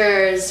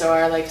centers,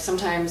 or like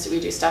sometimes we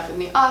do stuff in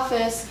the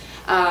office.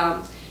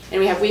 And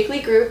we have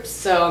weekly groups.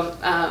 So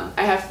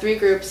I have 3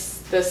 groups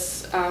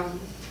this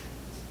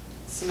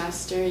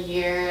semester,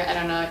 year, I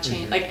don't know, it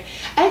changed. Like,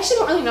 I actually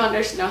don't really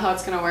know how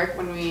it's gonna work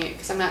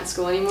because I'm not in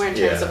school anymore in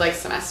terms of like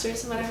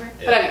semesters and whatever.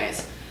 But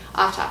anyways,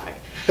 off topic.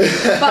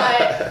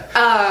 But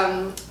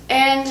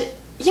and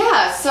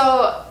yeah,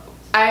 so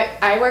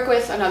I work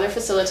with another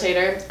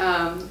facilitator,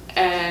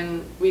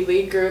 and we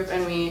lead group,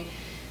 and we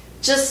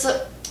just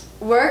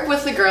work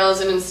with the girls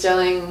and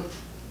instilling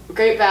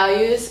great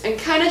values, and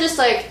kind of just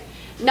like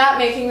not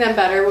making them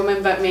better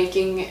women, but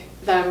making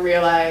them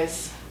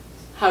realize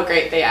how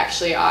great they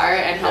actually are,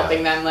 and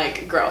helping them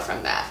like grow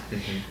from that.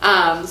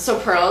 So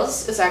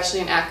Pearls is actually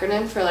an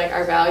acronym for like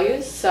our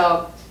values.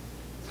 So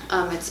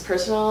it's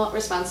personal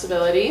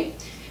responsibility,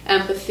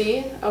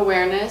 empathy,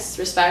 awareness,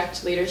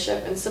 respect,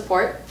 leadership, and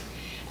support.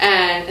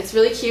 And it's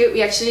really cute.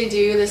 We actually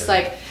do this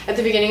like at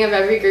the beginning of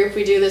every group,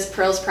 we do this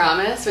Pearls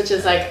Promise, which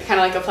is like kind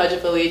of like a Pledge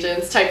of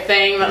Allegiance type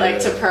thing, but like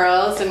to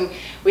Pearls, and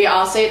we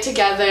all say it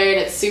together, and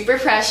it's super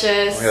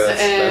precious. Oh, yeah,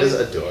 that is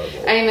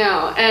adorable. I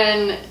know.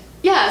 And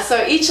yeah,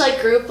 so each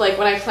like group, like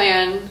when I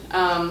plan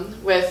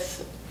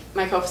with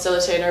my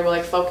co-facilitator, we'll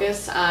like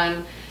focus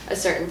on a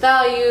certain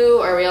value,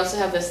 or we also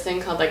have this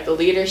thing called like the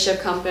Leadership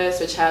Compass,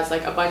 which has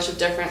like a bunch of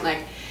different like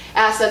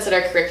assets that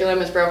our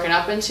curriculum is broken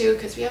up into,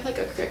 because we have like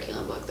a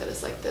curriculum book that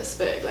is like this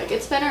big. Like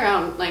it's been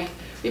around, like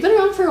we've been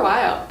around for a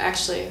while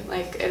actually,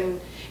 like, and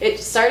it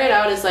started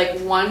out as like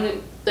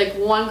one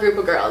group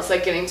of girls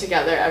like getting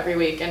together every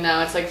week, and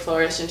now it's like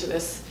flourished into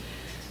this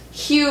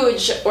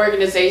huge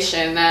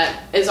organization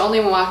that is only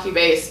Milwaukee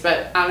based.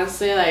 But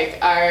honestly, like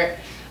our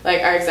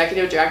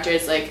executive director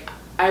is like,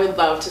 I would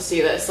love to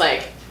see this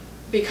like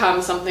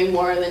become something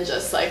more than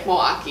just like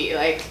Milwaukee,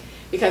 like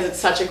because it's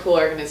such a cool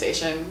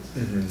organization.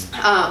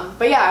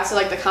 But yeah, so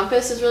like the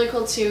Compass is really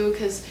cool too,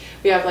 because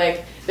we have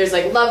like, there's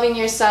like loving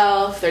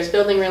yourself, there's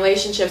building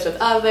relationships with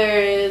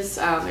others,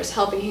 there's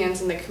helping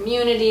hands in the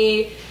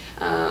community,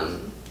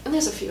 and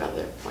there's a few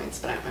other points,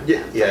 but I don't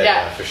remember them.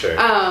 Yeah, for sure.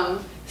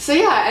 So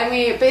yeah, and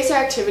we base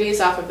our activities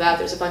off of that.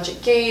 There's a bunch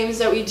of games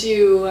that we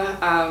do.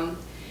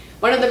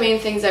 One of the main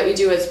things that we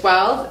do as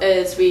well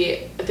is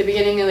at the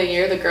beginning of the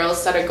year, the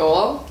girls set a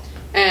goal,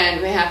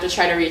 and they have to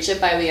try to reach it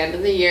by the end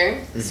of the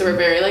year. So we're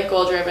very like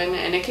goal driven,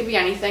 and it could be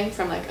anything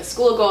from like a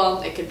school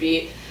goal, it could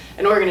be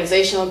an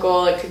organizational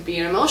goal, it could be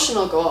an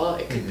emotional goal,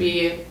 it could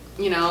be,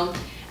 you know,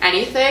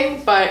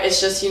 anything, but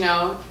it's just, you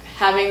know,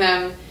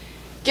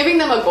 giving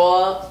them a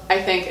goal,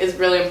 I think, is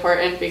really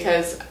important,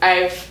 because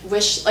I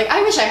wish I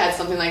had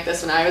something like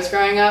this when I was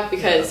growing up,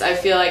 because I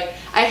feel like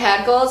I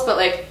had goals, but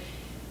like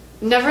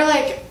never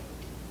like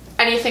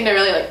anything to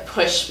really like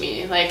push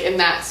me like in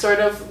that sort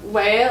of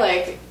way.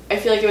 Like I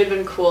feel like it would have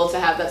been cool to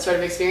have that sort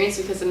of experience,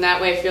 because in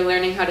that way, if you're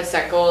learning how to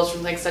set goals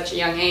from like such a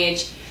young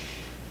age,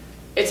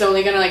 it's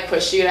only gonna like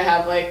push you to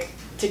have like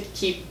to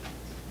keep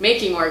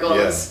making more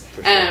goals. Yeah,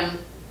 for sure.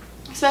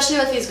 Especially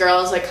with these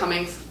girls, like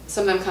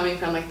some of them coming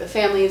from like the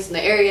families and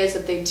the areas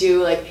that they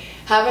do, like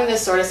having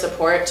this sort of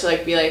support to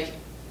like be like,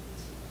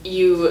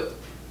 you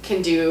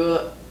can do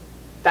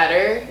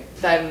better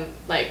than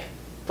like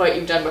what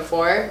you've done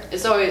before.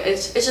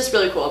 It's just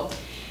really cool.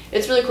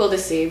 It's really cool to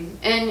see.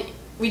 And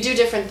we do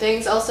different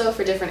things also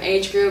for different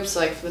age groups.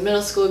 Like for the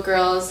middle school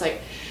girls,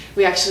 like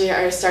we actually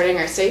are starting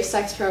our safe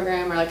sex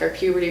program, or like our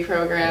puberty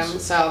program. Awesome.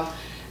 So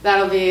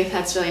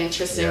that's really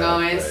interesting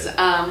always.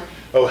 Right.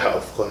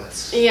 Health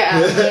class. Yeah,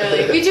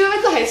 literally. We do it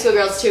with the high school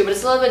girls too, but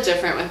it's a little bit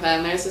different with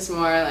them. There's this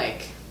more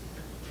like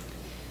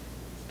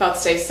about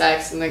safe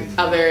sex, and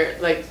the other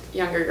like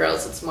younger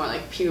girls, it's more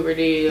like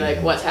puberty,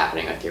 like what's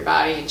happening with your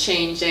body and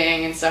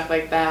changing and stuff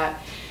like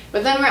that.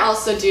 But then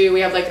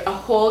we have like a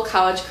whole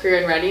college career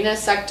and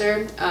readiness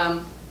sector.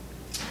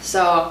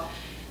 So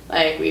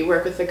like we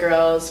work with the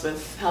girls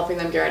with helping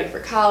them get ready for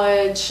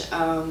college.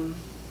 And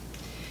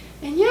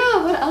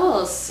yeah, what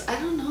else? I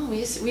don't know.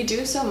 We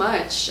do so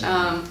much.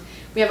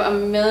 We have a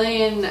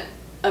million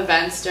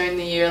events during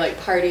the year, like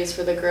parties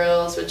for the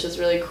girls, which is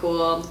really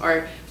cool,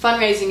 or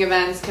fundraising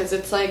events, because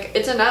it's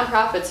a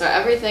nonprofit, so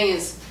everything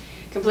is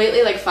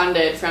completely like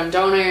funded from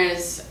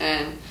donors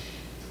and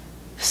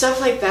stuff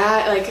like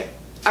that. Like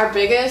our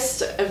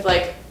biggest of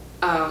like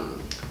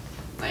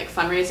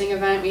fundraising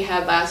event we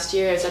had last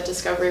year is at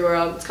Discovery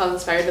World. It's called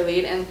Inspired to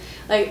Lead, and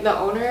like the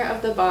owner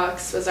of the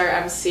Bucks was our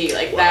MC.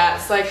 Like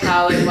that's like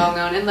how like well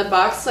known, and the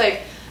Bucks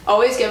like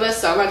always give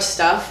us so much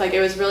stuff. Like it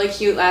was really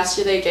cute last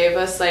year. They gave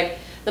us like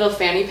little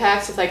fanny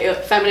packs with like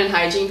feminine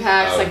hygiene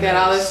packs. They had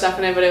all this stuff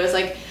in it, but it was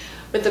like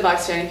with the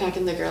Bucks fanny pack,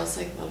 and the girls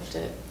like loved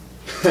it.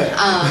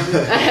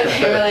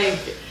 They were like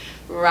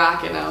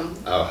rocking them.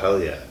 Oh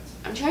hell yeah!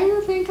 I'm trying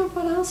to think of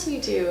what else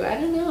we do. I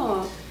don't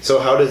know. So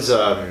how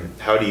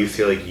do you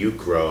feel like you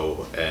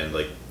grow and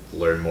like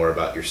learn more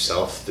about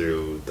yourself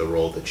through the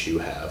role that you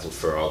have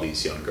for all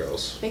these young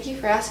girls? Thank you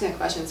for asking that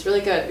question. It's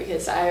really good,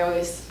 because I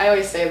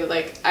always say that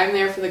like I'm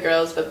there for the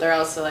girls, but they're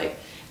also like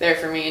there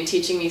for me and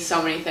teaching me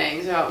so many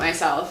things about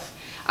myself.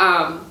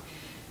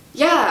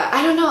 Yeah,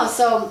 I don't know.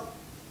 So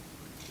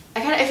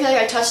I feel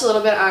like I touched a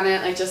little bit on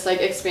it, like just like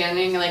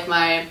expanding like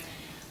my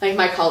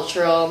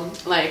cultural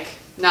like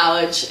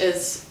knowledge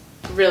is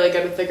really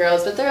good with the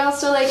girls, but they're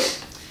also like,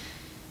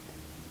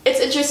 it's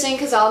interesting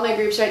because all my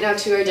groups right now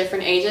too are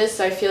different ages,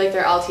 so I feel like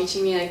they're all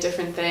teaching me like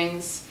different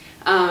things.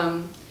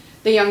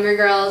 The younger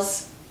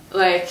girls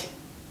like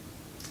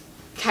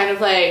kind of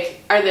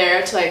like are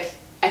there to like,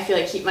 I feel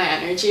like keep my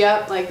energy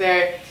up. Like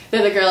they're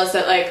the girls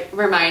that like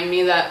remind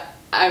me that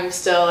I'm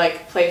still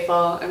like playful,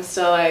 I'm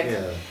still like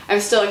I'm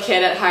still a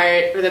kid at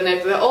heart. But then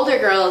the older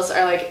girls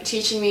are like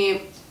teaching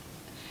me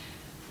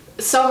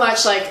so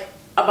much like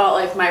about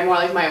like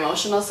my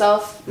emotional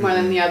self more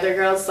than the other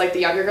girls, like the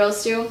younger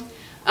girls do.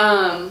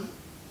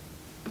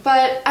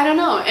 But I don't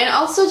know, and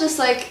also just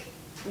like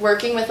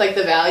working with like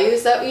the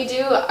values that we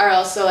do are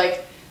also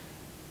like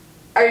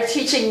are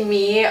teaching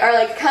me, are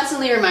like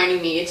constantly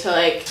reminding me to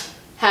like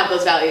have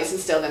those values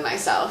instilled in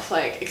myself,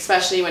 like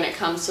especially when it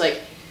comes to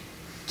like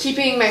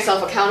keeping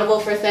myself accountable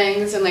for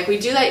things. And like we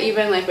do that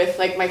even like with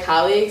like my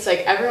colleagues, like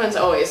everyone's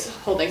always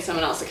holding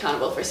someone else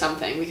accountable for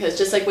something, because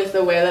just like with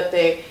the way that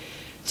they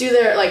do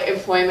their like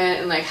employment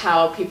and like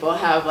how people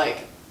have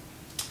like,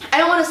 I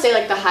don't want to say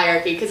like the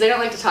hierarchy, because they don't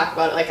like to talk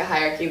about it like a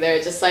hierarchy.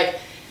 They're just like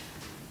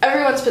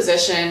everyone's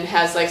position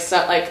has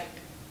like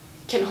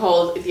can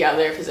hold the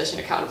other position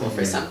accountable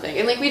for something,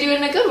 and like we do it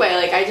in a good way.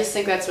 Like I just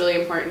think that's really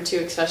important too,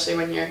 especially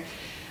when you're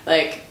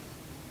like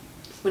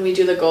when we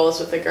do the goals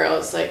with the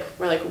girls, like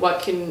we're like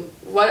what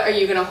are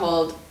you gonna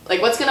hold,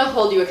 like what's gonna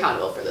hold you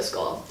accountable for this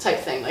goal type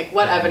thing, like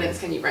what evidence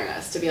can you bring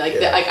us to be like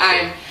like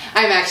I'm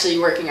actually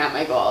working at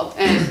my goal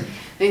and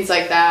things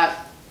like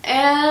that.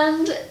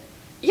 And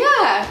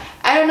yeah,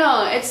 I don't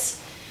know, it's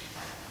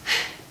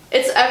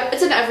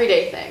an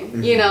everyday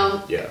thing, you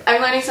know.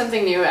 I'm learning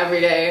something new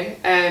every day,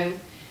 and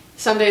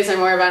some days are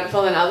more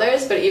eventful than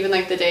others, but even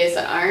like the days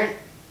that aren't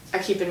are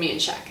keeping me in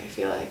check, I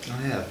feel like. Oh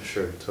yeah, for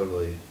sure,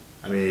 totally.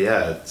 I mean,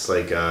 yeah, it's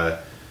like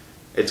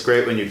it's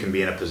great when you can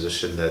be in a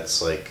position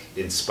that's like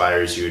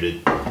inspires you to,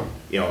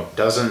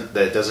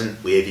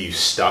 doesn't leave you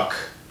stuck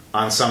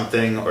on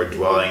something or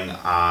dwelling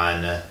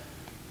on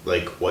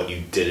like what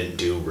you didn't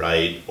do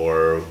right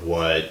or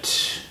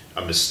what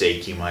a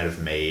mistake you might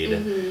have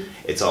made.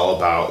 It's all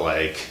about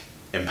like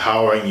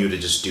empowering you to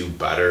just do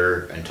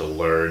better and to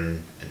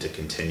learn and to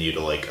continue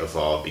to like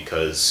evolve,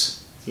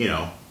 because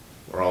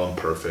we're all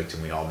imperfect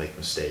and we all make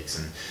mistakes,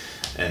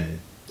 and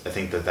I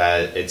think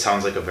that it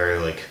sounds like a very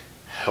like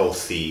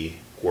healthy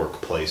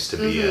workplace to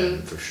be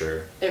in, for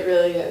sure. It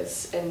really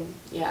is. And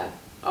yeah,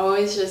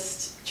 always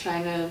just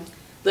trying to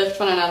lift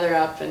one another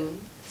up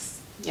and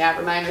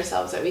remind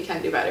ourselves that we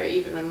can do better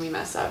even when we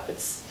mess up.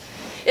 It's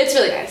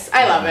really nice.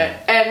 I love it.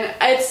 And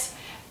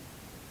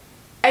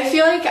I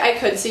feel like I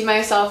could see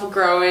myself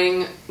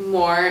growing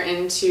more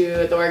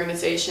into the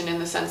organization in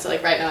the sense that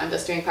like right now I'm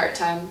just doing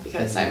part-time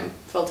because I'm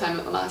full-time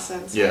at La Masa,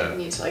 and so I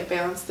need to like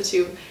balance the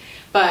two.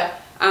 But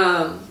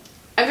I'm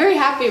very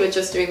happy with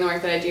just doing the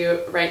work that I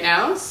do right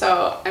now,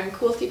 so I'm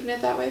cool with keeping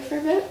it that way for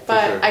a bit.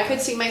 But sure. I could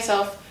see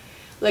myself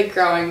like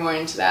growing more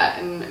into that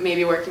and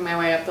maybe working my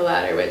way up the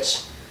ladder,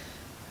 which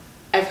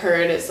I've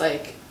heard is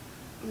like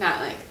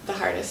not like the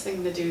hardest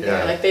thing to do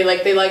there. Like they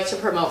like to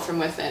promote from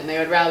within. They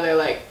would rather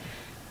like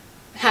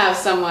have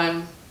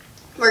someone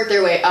work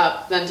their way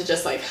up than to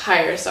just like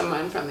hire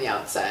someone from the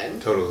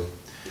outside. Totally.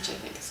 Which I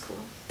think is cool.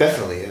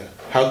 Definitely, yeah.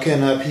 How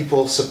can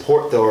people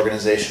support the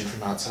organization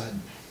from outside?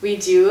 We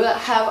do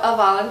have a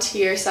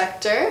volunteer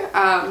sector,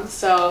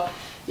 so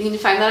you can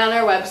find that on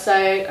our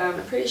website.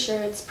 I'm pretty sure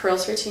it's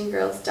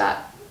pearls13girls.org,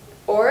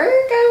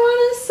 I want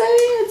to say.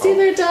 It's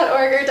either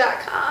 .org or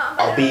 .com.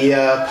 I'll be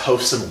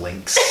post some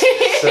links.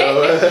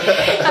 So.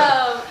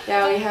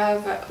 We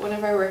have one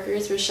of our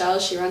workers, Rochelle.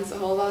 She runs the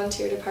whole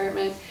volunteer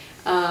department.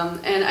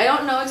 And I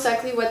don't know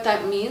exactly what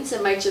that means.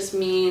 It might just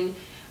mean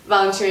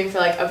volunteering for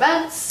like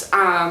events.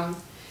 I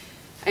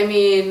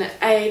mean,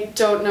 I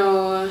don't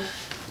know.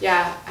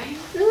 Yeah, I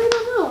really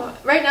don't know.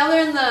 Right now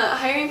they're in the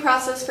hiring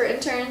process for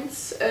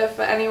interns, if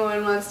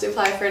anyone wants to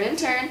apply for an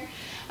intern.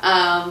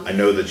 I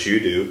know that you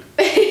do.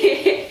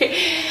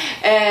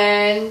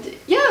 And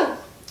yeah,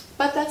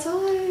 but that's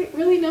all I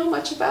really know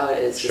much about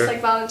it. It's Sure. just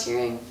like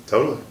volunteering.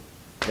 Totally.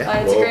 Yeah,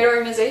 It's a great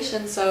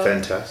organization, so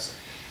fantastic.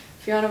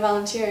 if you want to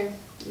volunteer,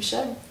 you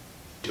should.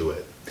 Do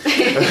it.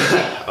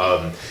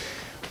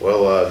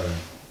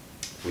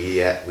 We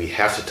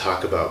have to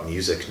talk about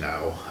music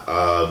now.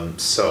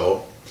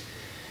 So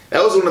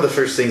that was one of the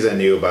first things I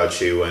knew about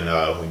you when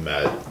we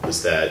met,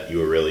 was that you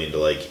were really into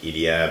like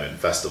EDM and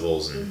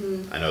festivals,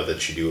 and I know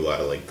that you do a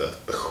lot of like the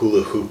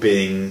hula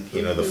hooping,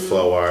 the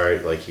flow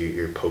art, like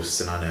you're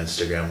posting on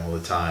Instagram all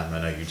the time.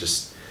 I know you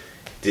just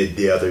did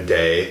the other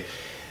day.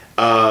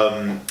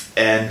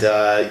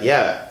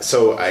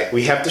 So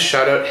we have to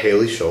shout out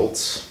Haley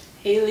Schultz.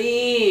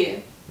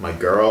 Haley! My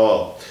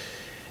girl.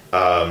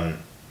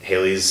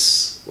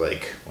 Haley's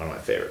like one of my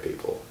favorite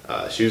people.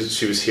 She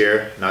was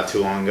here not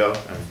too long ago,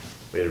 and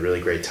we had a really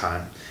great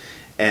time.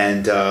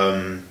 And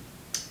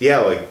we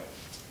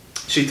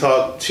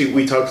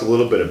talked a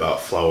little bit about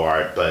flow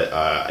art, but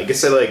I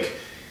guess I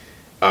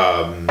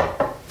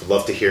would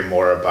love to hear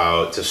more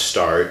about, to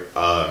start,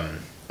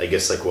 I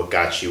guess like what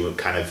got you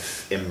kind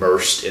of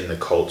immersed in the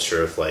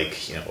culture of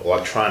like,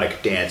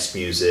 electronic dance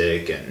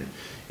music and,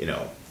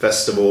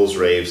 festivals,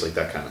 raves, like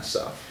that kind of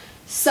stuff.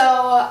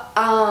 So,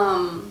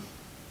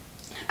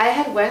 I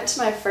had went to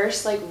my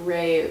first like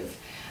rave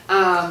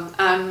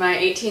on my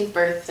 18th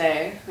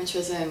birthday, which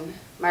was in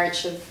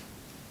March of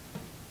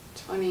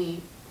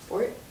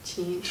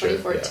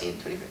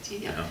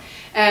 2015, yeah.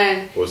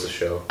 And what was the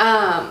show?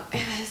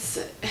 It was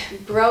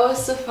Bro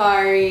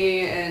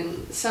Safari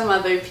and some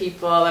other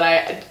people that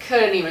I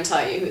couldn't even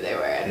tell you who they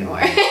were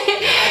anymore.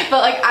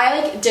 But like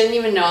I didn't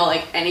even know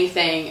like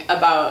anything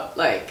about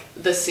like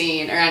the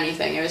scene or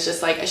anything. It was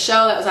just like a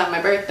show that was on my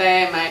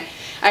birthday.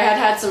 I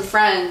had some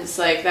friends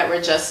like that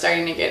were just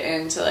starting to get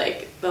into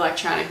like the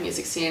electronic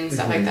music scene and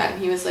stuff like that,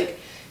 and he was like,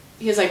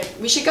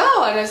 we should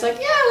go, and I was like,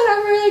 yeah,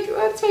 whatever, like,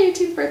 well, it's my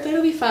 18th birthday,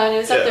 it'll be fun. It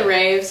was at the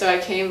rave, so I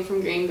came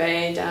from Green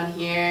Bay down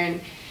here, and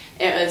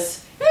it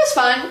was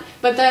fun,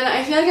 but then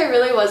I feel like I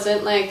really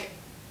wasn't like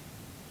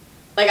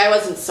I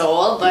wasn't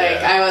sold,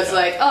 I was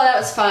like, oh, that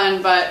was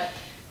fun, but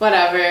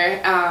whatever,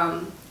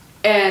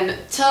 and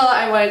till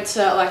I went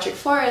to Electric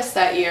Forest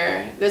that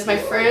year. It was my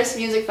first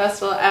music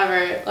festival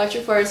ever,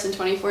 Electric Forest in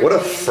 2014. What a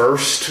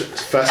first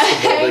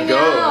festival to go.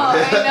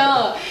 I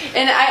know.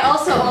 And I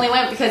also only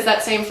went because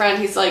that same friend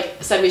who's like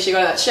said we should go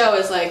to that show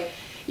is like,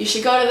 you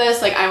should go to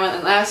this. Like I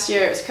went last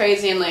year, it was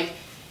crazy, and like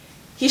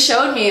he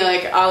showed me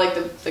like all like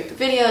the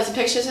videos and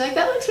pictures, and like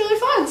that looks really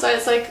fun. So I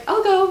was like,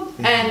 I'll go.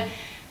 And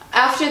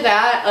after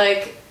that,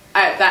 like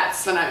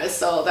that's when I was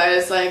sold. I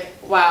was like,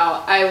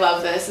 wow, I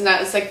love this. And that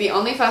was like the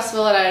only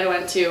festival that I had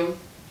went to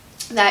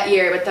that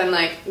year, but then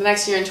like the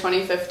next year in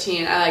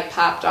 2015 I like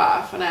popped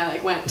off and I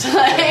like went to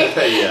like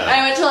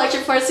I went to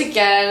Electric Force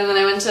again, and then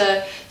I went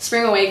to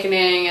Spring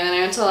Awakening, and then I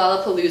went to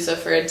Lollapalooza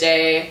for a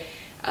day,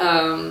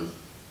 and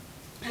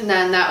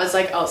then that was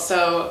like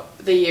also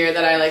the year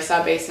that I like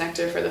saw Bass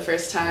Nectar for the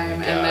first time,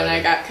 and then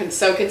I got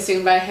so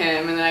consumed by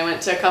him, and then I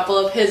went to a couple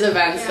of his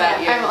events that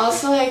year. I'm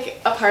also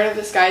like a part of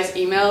this guy's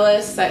email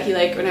list that he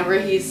like whenever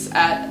he's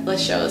at the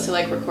shows he'll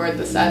like record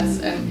the sets,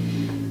 and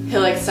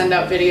he'll like send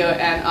out video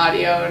and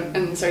audio,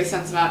 and so he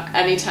sends them out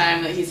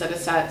anytime that he's at a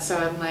set, so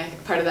I'm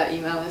like part of that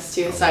email list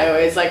too, so I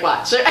always like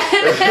watch it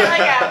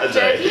like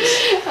after.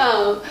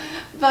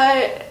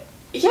 But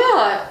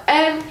yeah,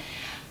 and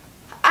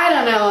I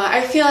don't know,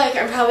 I feel like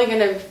I'm probably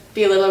gonna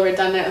be a little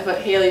redundant with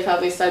what Haley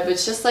probably said, but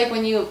it's just like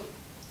when you're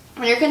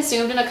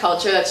consumed in a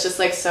culture that's just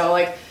like so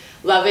like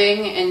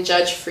loving and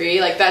judge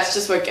free, like that's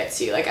just what gets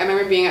you. Like I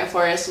remember being at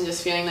Forest and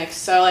just feeling like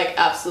so like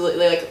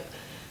absolutely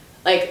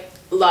like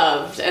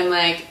loved, and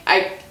like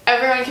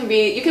everyone can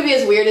be, you can be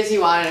as weird as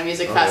you want at a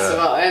music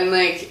festival, and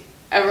like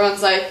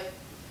everyone's like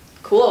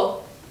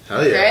cool,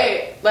 hell yeah,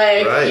 great,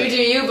 like you do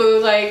you, boo,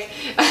 like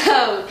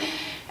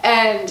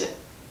and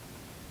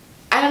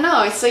I don't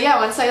know, so yeah,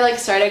 once I like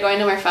started going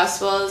to more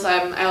festivals,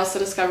 I also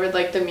discovered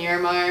like the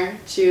Miramar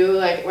too,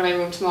 like when I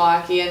moved to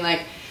Milwaukee, and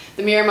like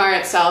the Miramar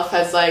itself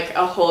has like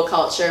a whole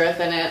culture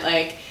within it.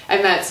 Like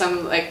I met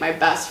some like my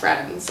best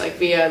friends like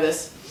via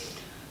this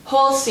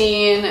whole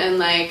scene, and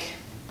like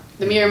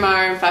the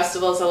Miramar and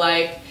festivals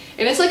alike.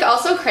 And it's like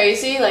also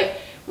crazy like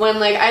when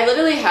like I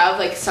literally have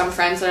like some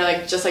friends that are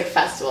like just like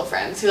festival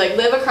friends who like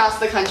live across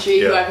the country,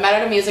 who I've met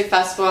at a music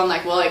festival, and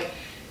like will like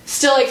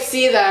still like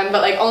see them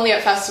but like only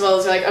at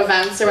festivals or like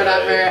events or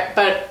whatever,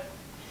 but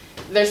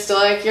they're still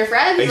like your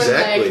friends.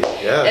 Exactly. And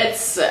like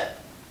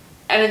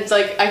it's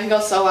like I can go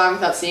so long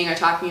without seeing or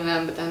talking to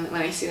them, but then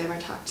when I see them or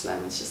talk to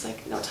them, it's just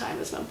like no time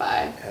has went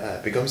by. Yeah,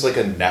 it becomes like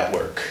a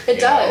network. It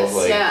does,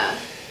 like, yeah.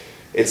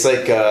 It's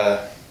like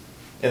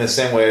in the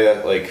same way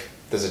that like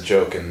there's a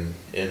joke in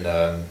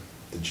the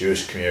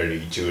Jewish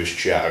community, Jewish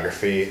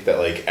geography, that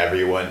like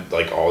everyone,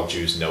 like all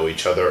Jews know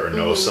each other or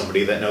know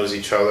somebody that knows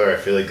each other. I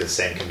feel like the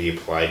same can be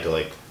applied to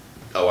like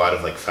a lot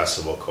of like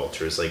festival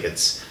cultures. Like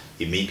it's,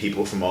 you meet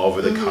people from all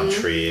over the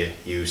country,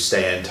 you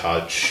stay in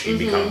touch, you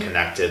become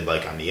connected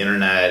like on the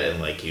internet,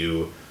 and like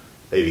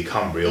they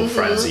become real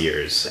friends of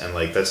yours, and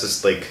like that's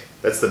just like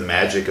that's the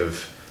magic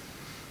of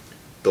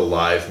the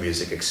live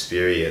music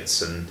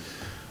experience. And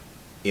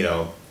you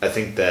know, I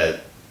think that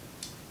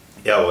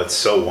what's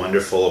so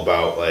wonderful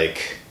about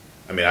like,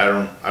 I mean, I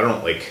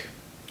don't like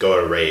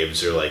go to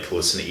raves or like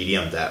listen to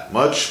EDM that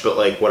much, but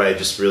like what I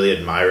just really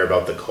admire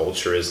about the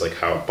culture is like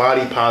how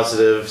body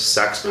positive,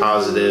 sex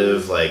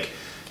positive, like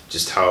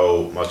just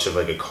how much of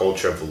like a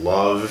culture of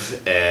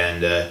love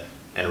and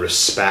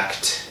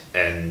respect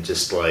and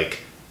just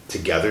like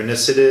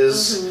togetherness it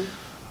is.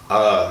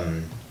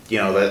 You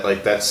know, that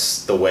like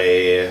that's the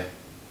way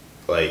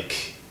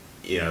like,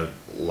 you know,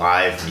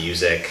 live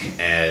music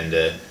and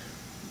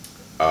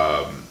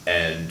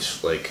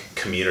like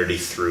community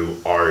through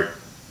art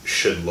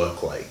should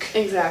look like.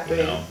 Exactly.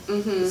 You know?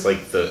 It's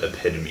like the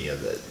epitome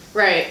of it.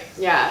 Right,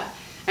 yeah.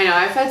 I know,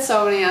 I've had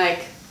so many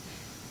like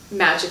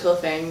magical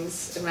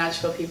things and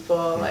magical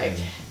people like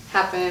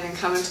happen and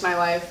come into my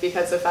life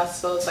because of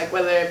festivals, like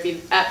whether it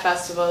be at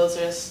festivals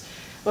or just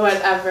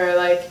whatever.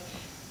 Like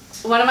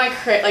one of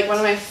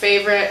my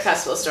favorite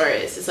festival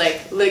stories is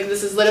like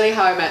this is literally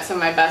how I met some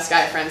of my best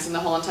guy friends in the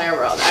whole entire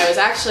world. I was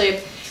actually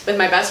with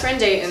my best friend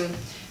Dayton,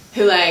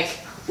 who like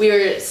we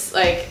were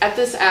like at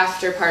this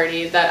after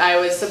party that I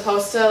was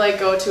supposed to like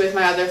go to with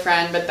my other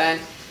friend, but then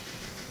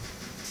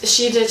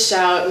she ditched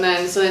out, and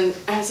then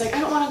I was like,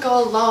 I don't want to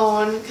go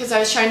alone because I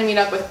was trying to meet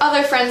up with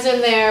other friends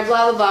in there,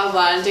 blah blah blah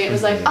blah, and Dayton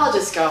was like, I'll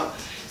just go.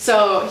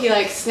 So he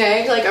like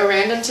snagged like a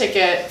random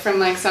ticket from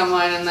like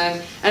someone, and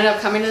then ended up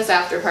coming to this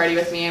after party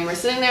with me, and we're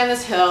sitting there on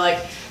this hill like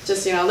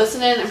just, you know,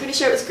 listening. I'm pretty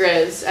sure it was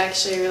Grizz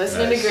actually. We were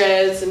listening to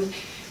Grizz and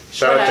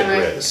shout out to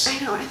Grizz.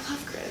 I know, I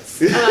love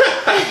Grizz.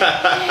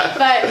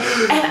 But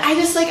and I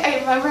just like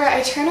I remember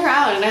I turn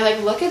around and I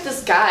like look at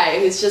this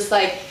guy who's just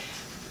like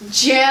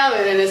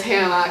jamming in his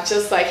hammock,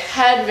 just like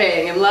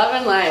headbanging and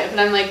loving life, and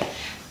I'm like,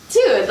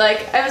 dude,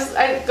 like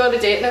I go to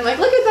date and I'm like,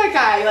 look at that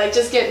guy, like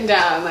just getting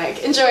down,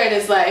 like enjoying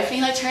his life, and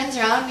he like turns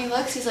around and he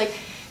looks, he's like,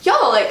 yo,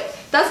 like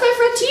that's my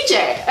friend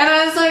TJ, and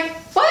I was like,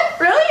 what,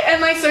 really?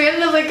 And like so we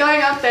ended up like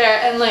going up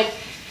there and like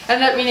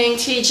ended up meeting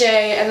TJ,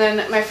 and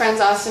then my friends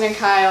Austin and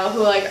Kyle,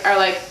 who like are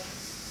like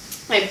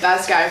my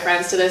best guy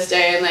friends to this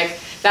day, and like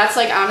that's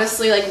like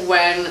honestly like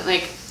when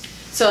like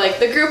so like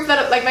the group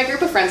that like my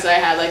group of friends that I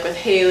had like with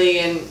Haley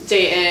and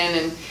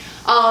Dayton and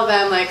all of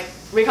them, like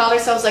we called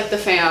ourselves like the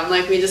fam.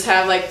 Like we just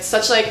have like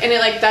such like, and it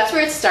like that's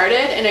where it started,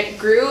 and it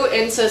grew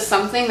into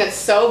something that's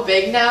so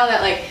big now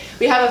that like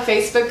we have a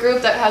Facebook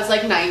group that has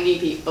like 90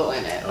 people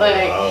in it.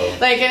 Like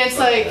and it's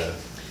like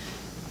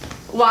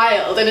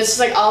wild, and it's just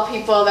like all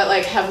people that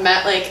like have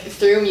met like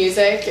through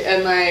music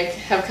and like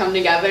have come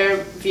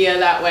together via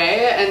that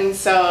way. And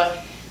so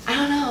I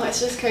don't know, it's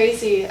just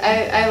crazy.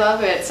 I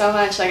love it so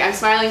much. Like, I'm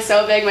smiling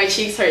so big, my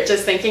cheeks hurt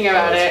just thinking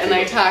about it, and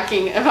like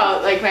talking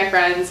about like my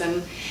friends.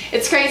 And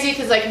it's crazy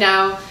because like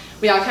now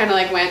we all kind of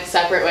like went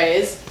separate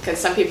ways because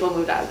some people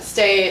moved out of the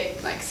state,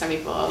 like some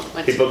people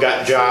went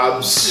got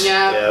jobs,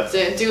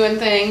 doing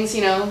things,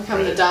 you know,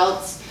 becoming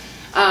adults.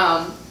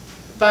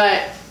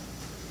 But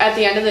at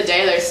the end of the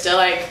day, there's still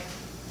like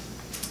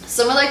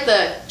some of like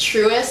the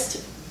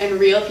truest and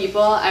real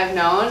people I've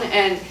known,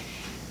 and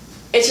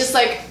it's just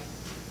like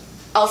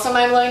also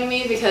mind-blowing to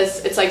me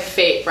because it's like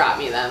fate brought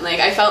me them. Like,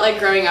 I felt like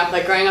growing up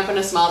in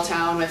a small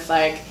town with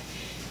like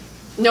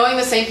knowing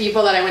the same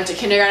people that I went to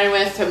kindergarten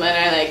with and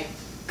then I like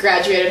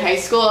graduated high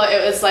school.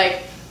 It was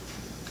like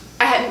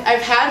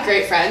I've had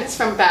great friends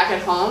from back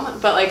at home,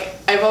 but like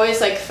I've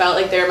always like felt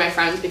like they were my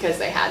friends because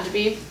they had to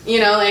be, you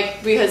know,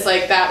 like because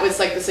like that was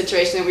like the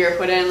situation that we were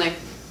put in. Like,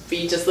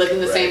 we just lived in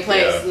the same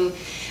place, and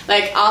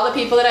like all the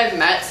people that I've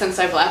met since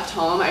I've left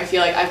home, I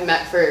feel like I've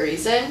met for a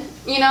reason,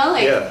 you know,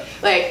 like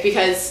like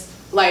because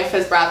life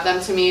has brought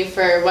them to me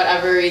for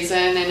whatever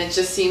reason, and it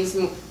just seems,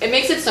 it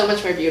makes it so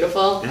much more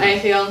beautiful. I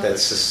feel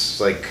that's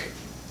just like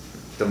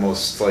the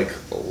most like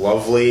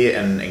lovely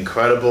and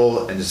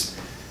incredible and just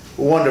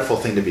wonderful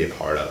thing to be a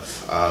part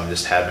of.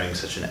 Just having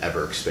such an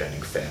ever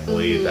expanding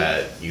family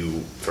that you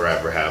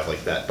forever have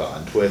like that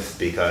bond with,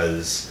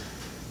 because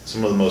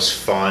some of the most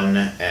fun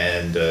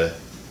and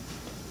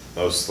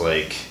most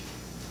like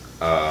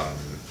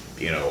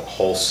you know,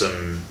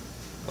 wholesome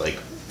like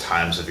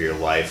times of your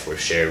life were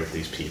shared with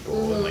these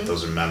people, and like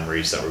those are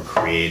memories that were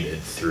created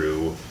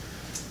through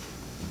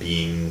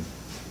being,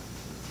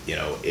 you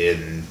know,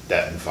 in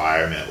that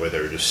environment where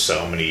there were just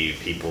so many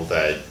people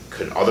that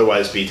could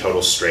otherwise be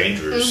total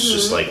strangers,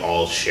 just like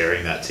all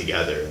sharing that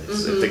together.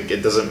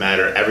 It doesn't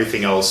matter,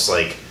 everything else,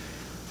 like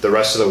the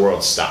rest of the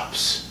world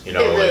stops, you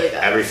know, it really like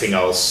does. Everything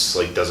else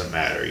like doesn't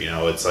matter, you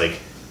know, it's like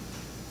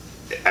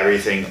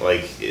everything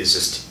like is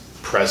just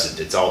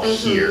present, it's all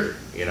here,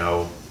 you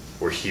know,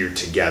 we're here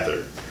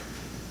together.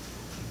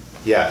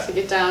 To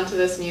get down to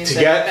this music.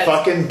 To get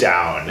fucking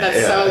down.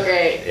 That's so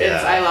great.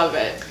 I love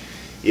it.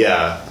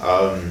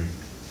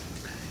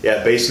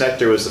 Bass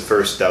Nectar was the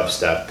first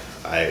dubstep,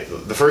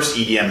 the first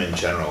EDM in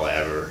general I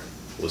ever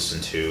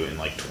listened to in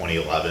like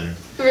 2011.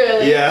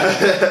 Really?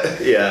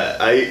 Yeah.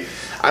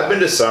 I've been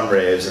to some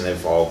raves and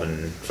they've all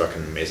been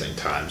fucking amazing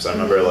times. I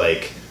remember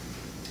like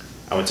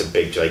I went to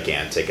Big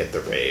Gigantic at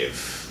the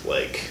rave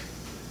like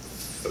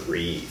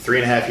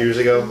 3.5 years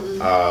ago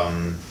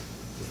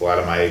with a lot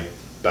of my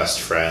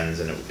best friends,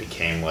 and it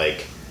became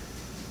like,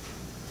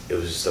 it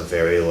was just a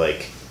very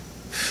like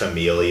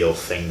familial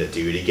thing to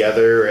do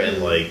together,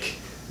 and like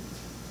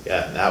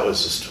that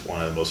was just one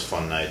of the most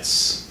fun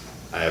nights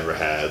I ever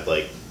had,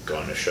 like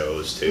going to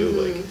shows too.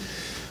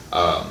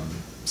 Like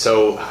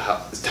so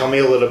tell me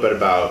a little bit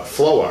about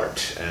flow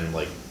art and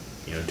like,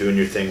 you know, doing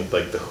your thing with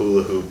like the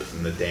hula hoop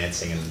and the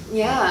dancing and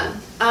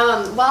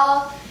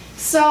well,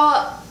 so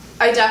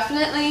I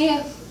definitely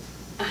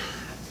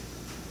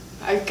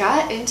I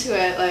got into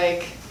it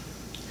like,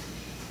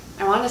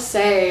 I want to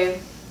say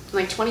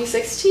like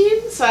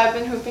 2016, so I've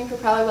been hooping for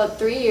probably about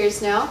 3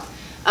 years now.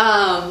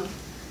 One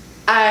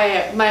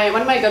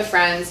of my good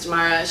friends,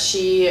 Damara,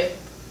 she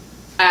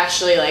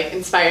actually like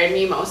inspired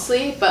me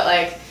mostly, but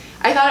like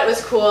I thought it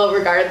was cool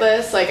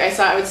regardless. Like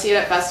I would see it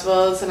at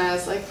festivals and I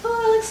was like,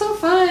 oh, that looks so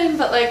fun,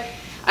 but like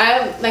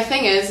my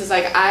thing is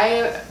like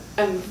I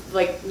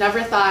like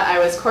never thought I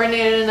was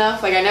coordinated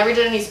enough. Like I never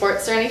did any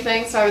sports or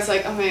anything, so I was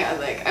like, oh my god,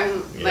 like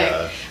I'm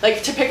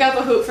like to pick up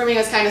a hoop for me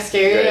was kind of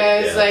scary.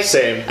 I was like,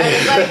 same. I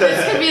was like,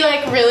 this could be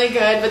like really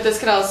good, but this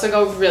could also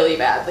go really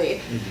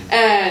badly.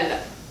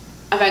 And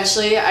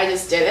eventually I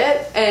just did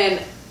it,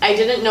 and I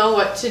didn't know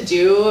what to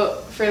do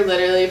for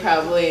literally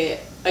probably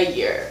a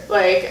year.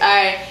 Like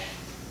I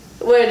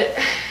would,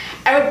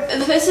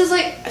 this is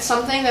like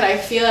something that I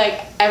feel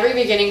like every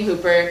beginning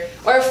hooper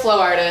or flow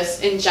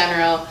artist in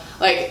general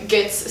like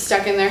gets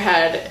stuck in their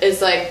head,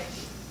 is like,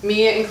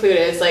 me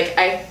included, is like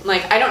I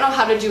don't know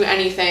how to do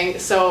anything,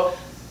 so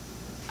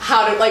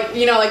how to, like,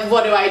 you know, like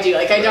what do I do?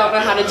 Like I don't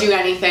know how to do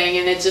anything,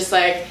 and it's just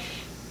like,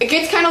 it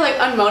gets kind of like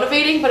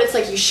unmotivating, but it's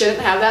like you shouldn't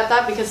have that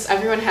thought because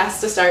everyone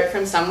has to start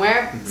from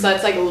somewhere. So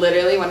that's like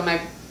literally one of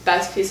my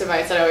best piece of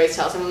advice that I always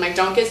tell someone, like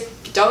don't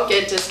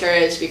get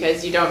discouraged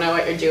because you don't know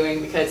what you're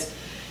doing, because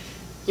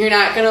you're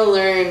not gonna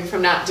learn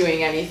from not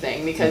doing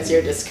anything because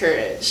you're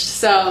discouraged.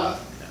 So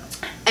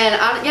and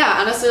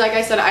honestly, like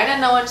I said, I didn't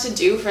know what to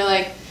do for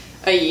like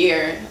a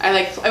year.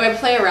 I would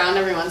play around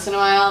every once in a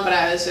while, but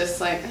I was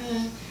just like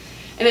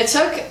And it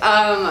took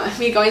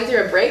me going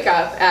through a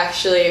breakup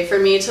actually for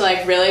me to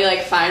like really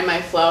like find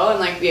my flow and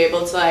like be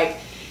able to like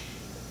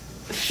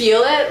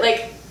feel it.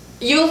 Like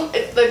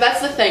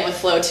that's the thing with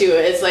flow too,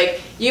 is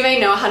like you may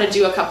know how to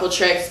do a couple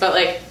tricks, but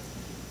like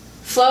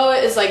flow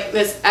is like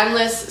this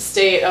endless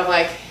state of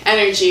like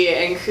energy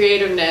and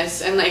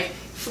creativeness, and like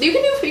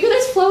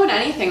there's flow in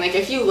anything. Like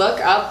if you look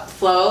up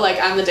flow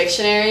like on the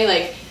dictionary,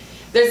 like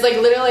there's like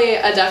literally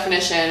a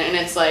definition, and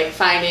it's like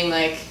finding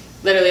like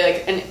literally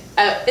like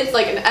it's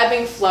like an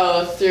ebbing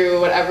flow through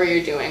whatever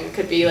you're doing. It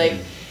could be like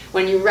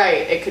when you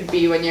write. It could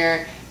be when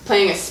you're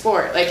playing a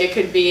sport. Like, it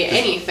could be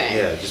anything.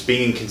 Yeah, just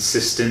being in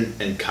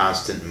consistent and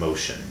constant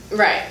motion.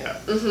 Right. Yeah.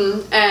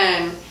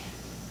 And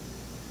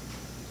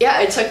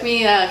yeah, it took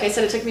me, like I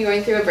said, it took me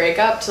going through a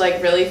breakup to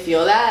like really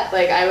feel that.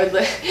 Like, I would,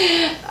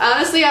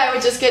 honestly, I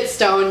would just get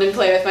stoned and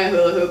play with my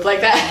hula hoop like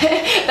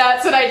that.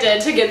 That's what I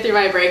did to get through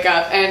my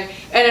breakup, and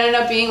it ended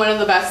up being one of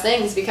the best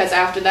things, because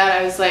after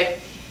that I was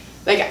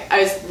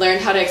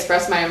learned how to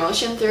express my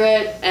emotion through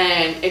it,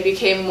 and it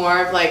became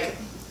more of like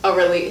a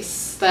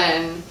release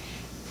than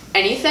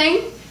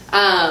anything.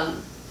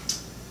 And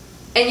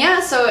yeah,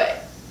 so,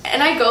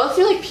 and I go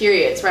through like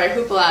periods where I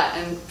hoop a lot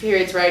and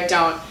periods where I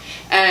don't,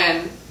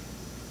 and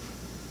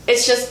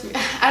it's just,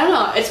 I don't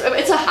know,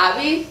 it's a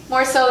hobby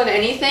more so than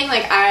anything.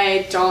 Like,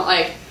 I don't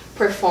like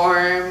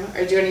perform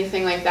or do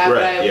anything like that,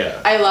 but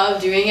I love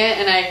doing it,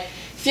 and I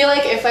feel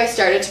like if I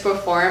started to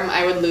perform,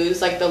 I would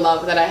lose like the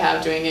love that I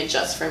have doing it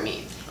just for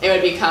me. It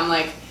would become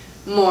like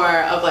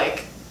more of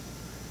like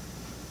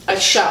a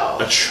show.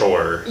 A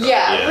chore.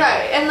 Yeah,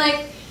 right. And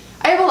like,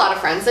 I have a lot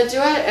of friends that do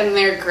it, and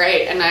they're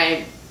great,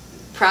 and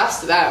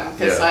props to them,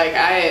 because like,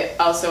 I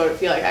also would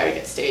feel like I would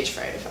get stage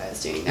fright if I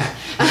was doing that.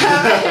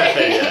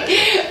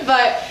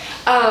 But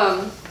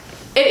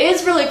it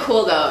is really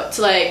cool though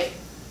to like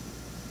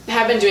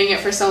have been doing it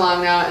for so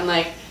long now, and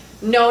like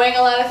knowing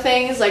a lot of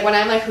things. Like, when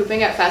I'm like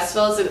hooping at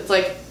festivals, it's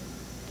like,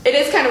 it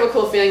is kind of a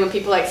cool feeling when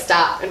people like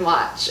stop and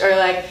watch, or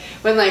like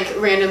when like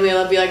randomly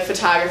there'll be like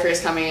photographers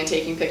coming and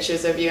taking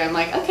pictures of you. I'm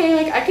like, okay,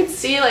 like I could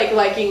see like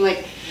liking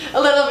like a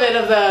little bit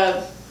of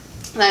the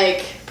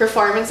like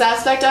performance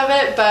aspect of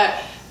it, but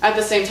at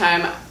the same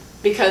time,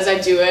 because I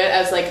do it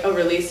as like a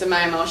release of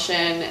my emotion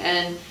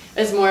and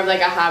it's more of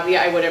like a hobby,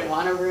 I wouldn't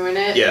want to ruin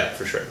it. Yeah,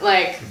 for sure.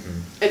 Like,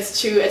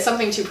 it's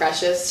something too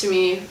precious to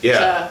me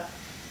to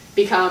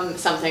become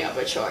something of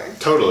a chore.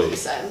 Totally. Like you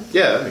said.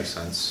 Yeah, that makes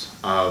sense.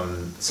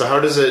 So how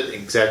does it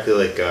exactly,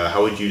 like,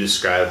 how would you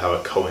describe how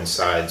it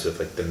coincides with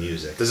like the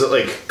music? Does it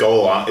like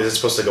go along, is it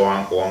supposed to go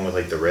on along with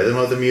like the rhythm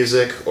of the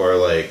music, or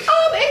like?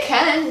 It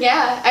can,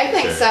 yeah, I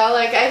think so.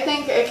 Like, I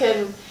think it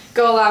can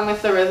go along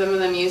with the rhythm of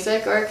the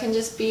music, or it can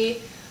just be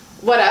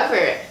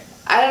whatever.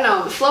 I don't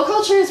know. Flow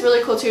culture is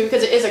really cool too,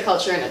 because it is a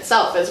culture in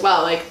itself as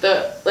well. Like,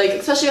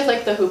 especially with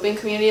like the hooping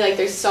community, like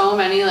there's so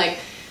many like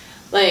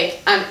via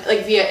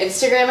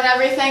Instagram and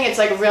everything. It's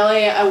like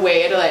really a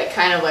way to like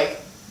kind of like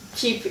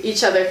keep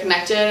each other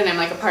connected. And I'm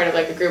like a part of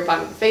like a group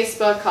on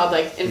Facebook called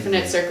like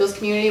Infinite Circles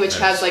Community, which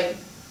has like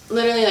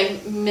literally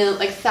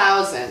like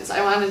thousands.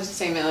 I wanted to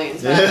say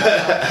millions, but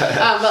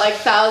but like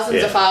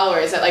thousands of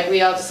followers that like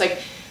we all just like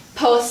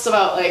post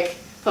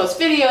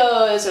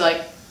videos, or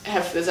like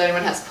if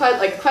anyone has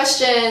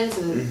questions,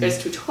 and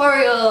there's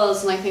tutorials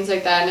and like things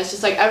like that, and it's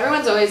just like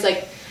everyone's always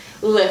like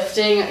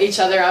lifting each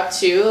other up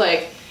too,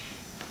 like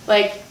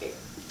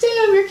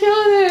damn, you're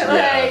killing it,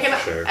 like,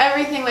 and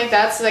everything like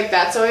that. So like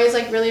that's always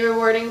like really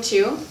rewarding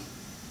too.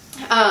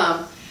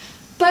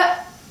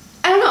 But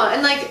I don't know,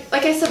 and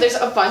like I said, there's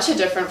a bunch of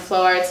different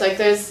flow arts. Like,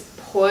 there's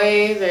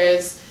poi,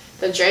 there's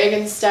the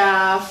dragon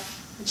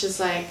staff, which is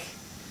like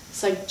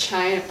it's like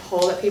giant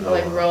pole that people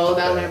like roll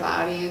down their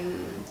body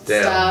and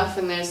stuff.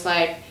 And there's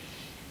like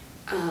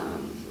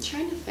I'm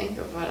trying to think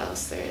of what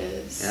else there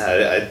is.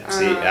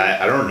 Yeah,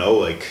 I don't know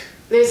like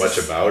much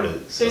about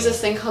it. So. There's this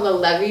thing called a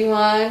levy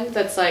wand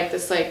that's like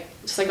this like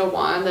just like a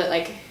wand that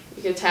like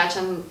you can attach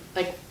on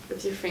like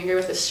with your finger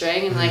with a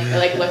string, and like it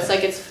like looks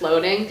like it's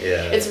floating.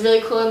 Yeah. It's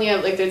really cool, and you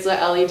have like there's the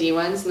LED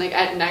ones, and like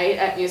at night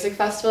at music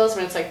festivals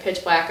when it's like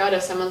pitch black out,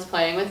 if someone's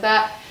playing with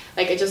that,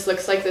 like it just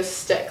looks like this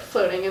stick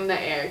floating in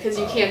the air because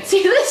you can't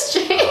see the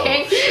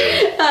string.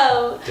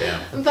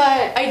 Damn.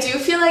 But I do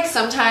feel like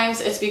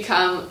sometimes it's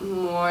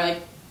become more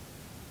like,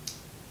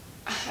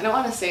 I don't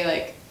want to say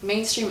like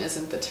mainstream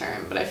isn't the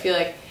term, but I feel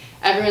like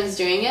everyone's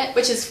doing it,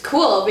 which is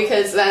cool,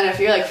 because then if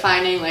you're like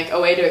finding like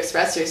a way to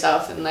express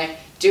yourself and like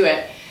do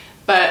it.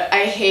 But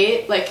I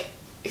hate like,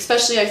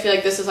 especially I feel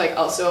like this is like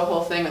also a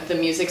whole thing with the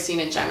music scene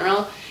in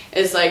general,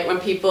 is like when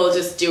people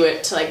just do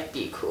it to like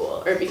be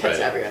cool, or because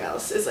everyone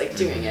else is like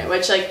doing it,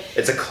 which like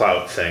it's a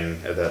clout thing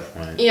at that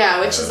point. Yeah,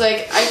 which is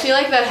like, I feel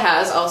like that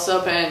has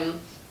also been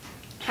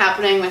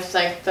happening with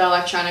like the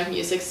electronic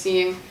music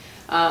scene,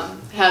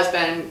 has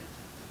been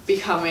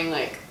becoming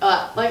like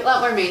a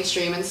lot more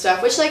mainstream and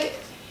stuff, which like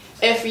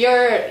if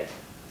you're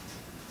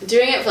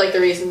doing it for like the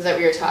reasons that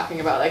we were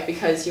talking about, like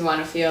because you want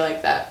to feel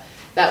like that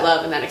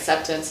love and that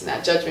acceptance and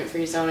that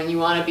judgment-free zone, and you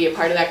want to be a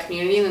part of that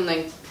community, then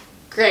like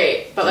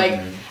great. But like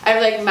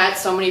I've like met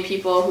so many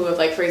people who have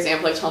like, for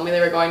example, like told me they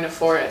were going to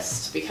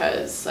Forest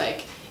because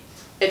like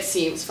it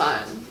seems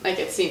fun, like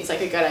it seems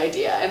like a good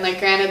idea, and like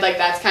granted like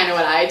that's kind of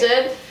what I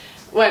did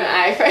when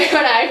I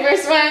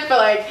first went, but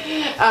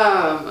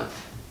like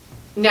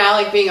now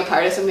like being a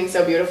part of something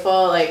so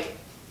beautiful, like,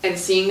 and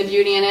seeing the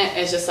beauty in it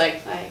is just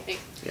like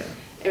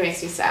it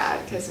makes me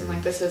sad, because I'm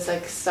like, this is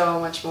like so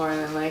much more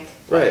than like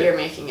what you're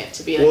making it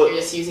to be. Like, you're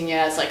just using it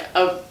as like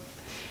a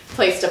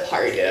place to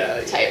party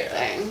type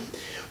thing.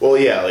 Well,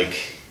 yeah, like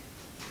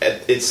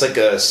it's like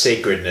a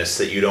sacredness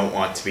that you don't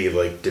want to be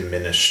like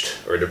diminished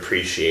or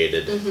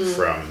depreciated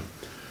from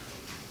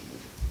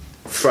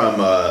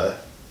from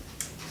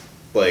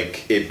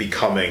like it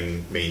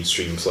becoming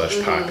mainstream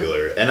 /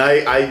 popular, and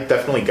I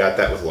definitely got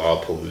that with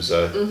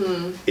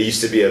Lollapalooza. It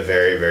used to be a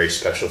very, very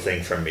special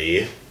thing for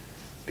me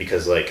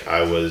because like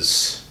I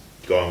was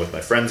going with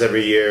my friends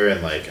every year,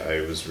 and like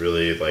I was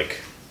really like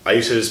I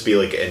used to just be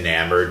like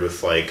enamored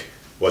with like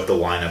what the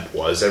lineup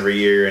was every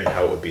year and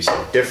how it would be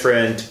so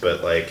different,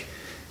 but like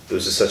there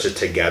was just such a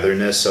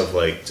togetherness of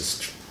like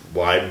just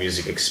live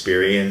music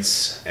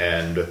experience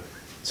and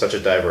such a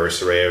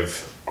diverse array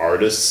of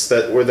artists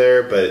that were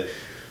there, but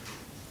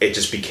it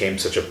just became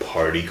such a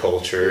party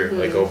culture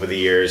like over the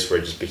years where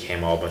it just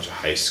became all a bunch of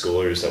high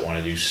schoolers that want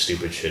to do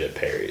stupid shit at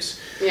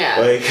Perry's. Yeah.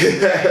 Like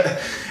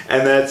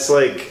and that's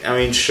like, I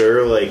mean,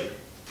 sure, like,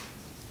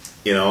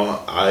 you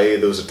know,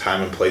 there was a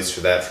time and place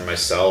for that for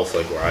myself,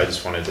 like where I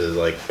just wanted to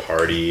like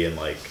party and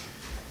like,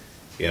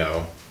 you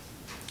know,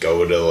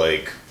 go to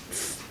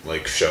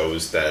like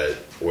shows that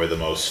were the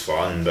most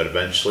fun, but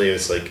eventually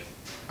it's like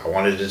I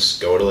wanted to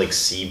just go to like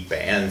see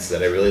bands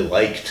that I really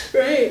liked,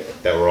 Right.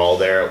 that were all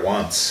there at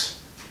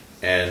once,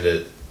 and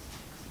it,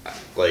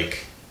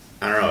 like,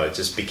 I don't know, it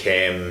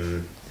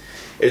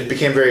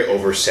became very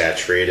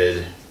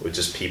oversaturated with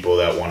just people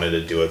that wanted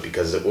to do it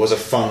because it was a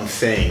fun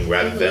thing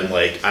rather than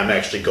like I'm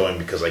actually going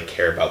because I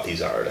care about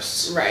these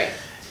artists. Right.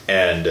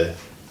 And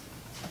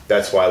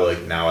that's why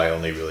like now I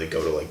only really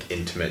go to like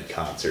intimate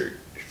concert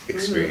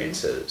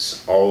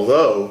experiences.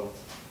 Although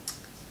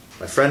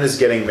my friend is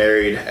getting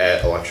married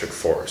at Electric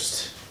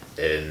Forest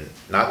in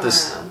not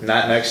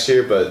next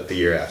year, but the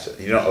year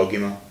after. You know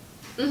Ogima?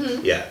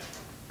 Yeah.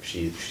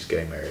 She's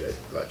getting married at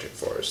Electric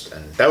Forest,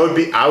 and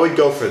I would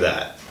go for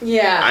that.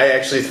 Yeah. I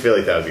actually feel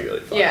like that would be really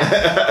fun.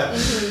 Yeah.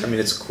 I mean,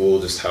 it's cool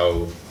just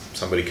how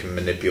somebody can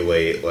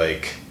manipulate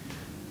like,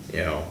 you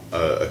know,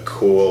 a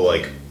cool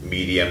like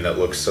medium that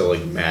looks so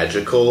like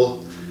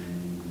magical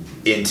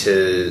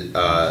into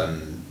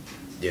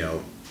you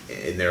know,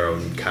 in their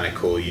own kind of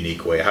cool,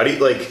 unique way. How do you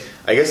like?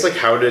 I guess like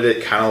how did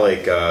it kind of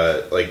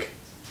like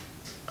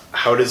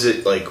how does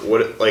it like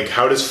what like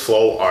how does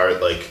flow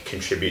art like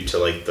contribute to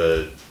like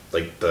the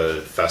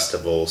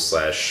festival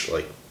 /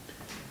 like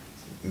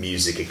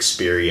music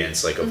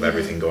experience like of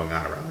everything going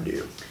on around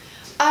you?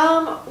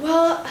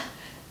 Well,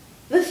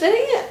 the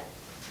thing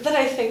that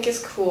I think is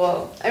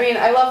cool, I mean,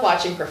 I love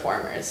watching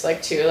performers,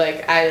 like, too,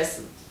 like, I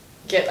just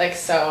get, like,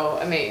 so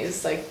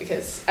amazed, like,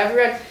 because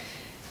everyone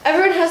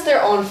has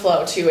their own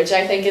flow, too, which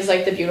I think is,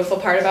 like, the beautiful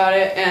part about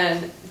it,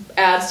 and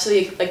adds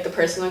to, the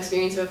personal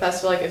experience of a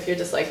festival, like, if you're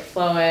just, like,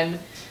 flowing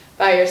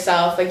by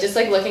yourself, like, just,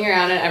 like, looking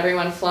around at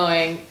everyone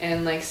flowing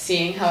and, like,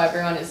 seeing how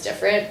everyone is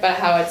different, but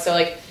how it's so,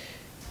 like,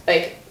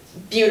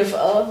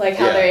 beautiful, like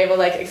how they're able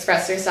to like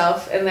express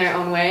themselves in their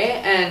own way.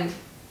 And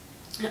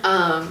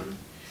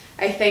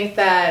I think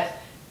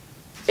that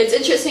it's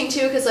interesting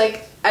too because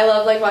like I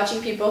love like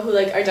watching people who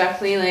like are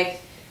definitely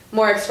like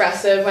more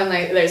expressive when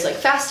like there's like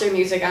faster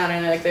music on,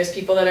 and like there's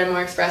people that are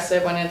more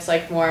expressive when it's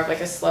like more of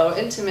like a slow,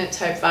 intimate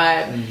type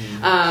vibe.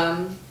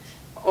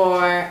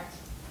 Or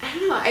I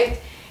don't know,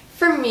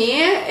 for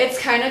me it's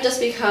kind of just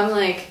become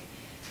like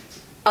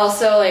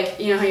also, like,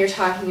 you know how you're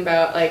talking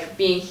about, like,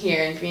 being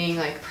here and being,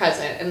 like,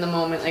 present in the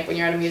moment, like, when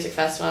you're at a music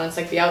festival, and it's,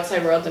 like, the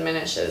outside world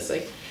diminishes.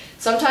 Like,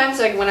 sometimes,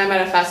 like, when I'm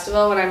at a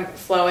festival, when I'm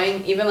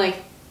flowing, even, like,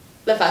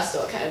 the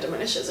festival kind of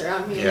diminishes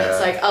around me. Yeah. And it's,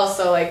 like,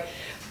 also,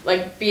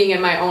 like, being in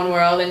my own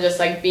world and just,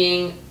 like,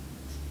 being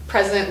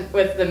present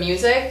with the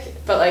music,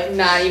 but, like,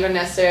 not even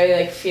necessarily,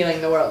 like, feeling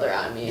the world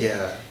around me.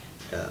 Yeah.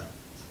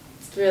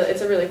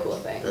 It's a really cool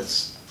thing.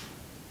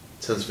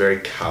 Sounds very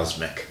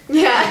cosmic.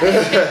 Yeah,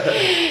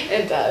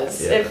 it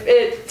does. Yeah.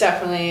 It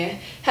definitely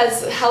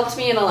has helped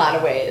me in a lot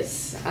of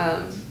ways.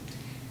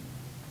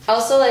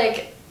 Also,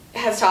 like,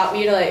 has taught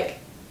me to, like,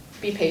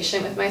 be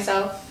patient with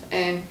myself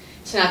and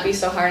to not be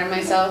so hard on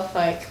myself,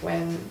 like,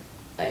 when,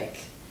 like,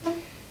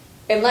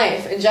 in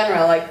life, in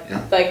general, like,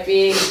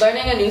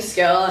 learning a new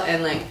skill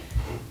and, like,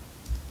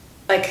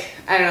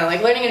 I don't know,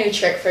 like, learning a new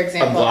trick, for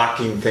example.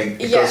 Unlocking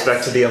things. It goes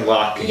back to the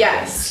unlocking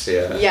things.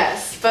 Yeah.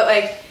 Yes, but,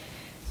 like,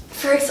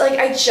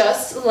 I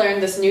just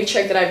learned this new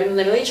trick that I've been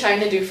literally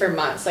trying to do for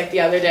months, like, the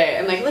other day.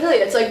 And, like, literally,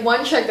 it's, like,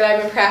 one trick that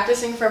I've been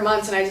practicing for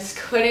months, and I just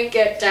couldn't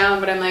get down.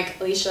 But I'm like,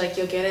 Alicia, like,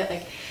 you'll get it.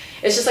 Like,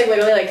 it's just, like,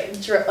 literally,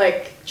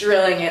 like,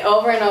 drilling it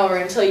over and over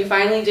until you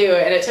finally do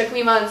it. And it took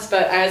me months,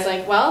 but I was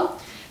like, well,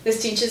 this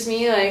teaches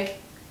me, like,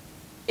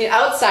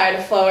 outside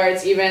of flow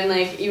arts, even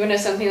if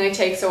something, like,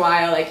 takes a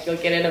while, like, you'll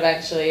get it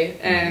eventually.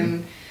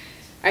 And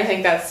I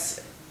think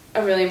that's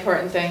a really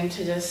important thing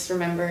to just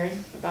remember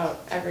about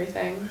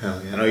everything.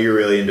 Hell yeah. I know you're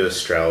really into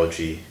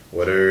astrology.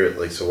 What are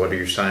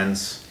your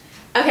signs?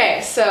 Okay,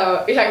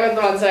 so you're talking about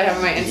the ones that I have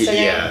on my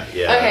Instagram?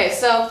 Yeah. Okay,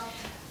 so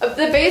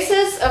the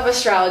basis of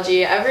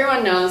astrology,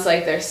 everyone knows,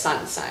 like, their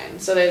sun sign.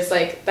 So there's,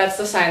 like, that's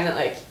the sign that,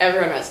 like,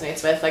 everyone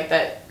resonates with, like,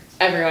 that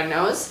everyone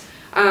knows.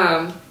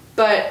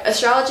 But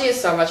astrology is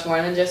so much more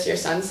than just your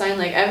sun sign.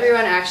 Like,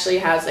 everyone actually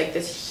has, like,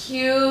 this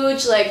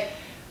huge, like,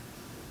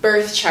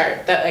 birth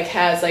chart that, like,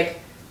 has, like,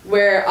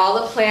 where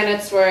all the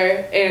planets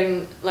were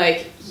in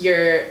like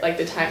your like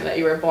the time that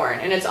you were born,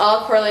 and it's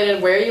all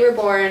correlated where you were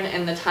born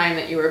and the time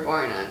that you were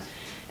born on,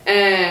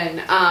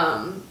 and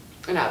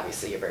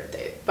obviously your birth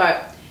date.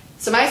 But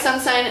so my sun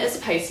sign is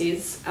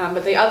Pisces,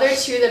 but the other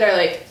two that are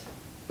like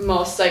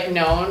most like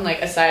known,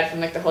 like aside from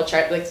like the whole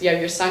chart, like you have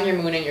your sun, your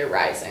moon, and your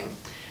rising.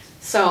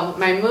 So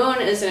my moon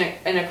is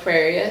an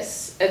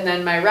Aquarius, and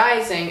then my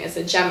rising is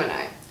a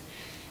Gemini.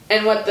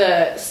 And what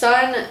the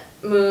sun,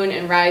 moon,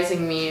 and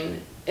rising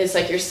mean is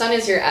like your sun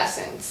is your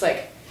essence,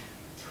 like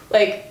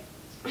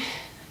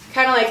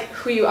kind of like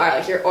who you are,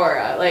 like your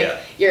aura, like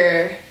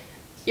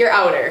your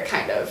outer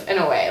kind of in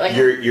a way, like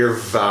your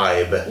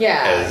vibe.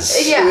 Yeah,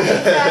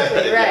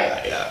 exactly,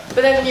 right. Yeah.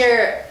 But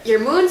then your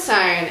moon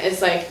sign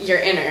is like your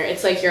inner.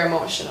 It's like your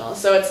emotional.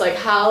 So it's like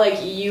how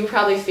like you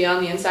probably feel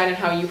on the inside and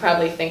how you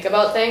probably think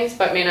about things,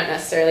 but may not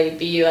necessarily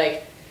be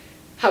like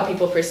how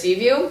people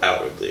perceive you.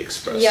 Outwardly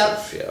expressive.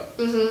 Yep.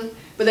 Yeah.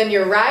 But then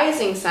your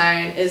rising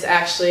sign is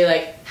actually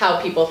like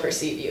how people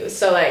perceive you.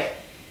 So like,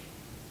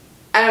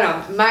 I don't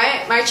know,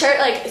 my chart,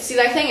 like, see,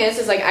 the thing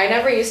is like I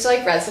never used to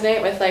like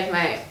resonate with like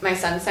my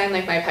sun sign,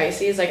 like my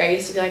Pisces. Like I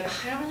used to be like,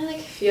 oh, I don't really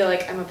like feel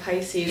like I'm a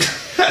Pisces.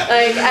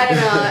 Like I don't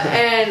know.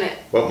 And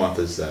what month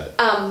is that?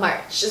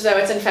 March. So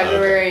it's in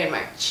February and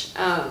March.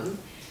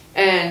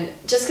 And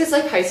just because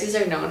like Pisces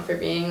are known for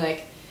being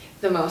like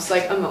the most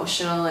like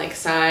emotional like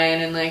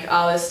sign and like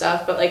all this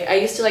stuff, but like I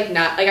used to like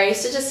not like I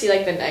used to just see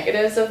like the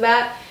negatives of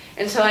that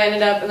until I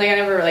ended up, and like I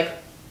never like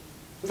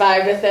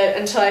vibed with it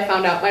until I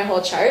found out my whole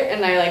chart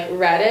and I like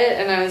read it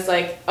and I was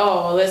like,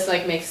 oh, well, this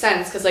like makes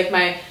sense, because like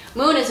my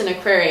moon is an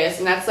Aquarius,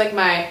 and that's like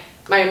my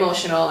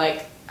emotional,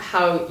 like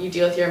how you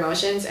deal with your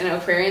emotions, and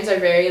Aquarians are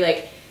very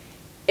like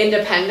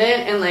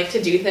independent and like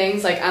to do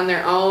things like on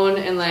their own,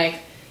 and like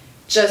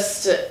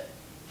just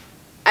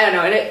I don't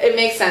know, it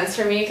makes sense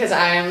for me because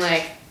I am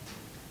like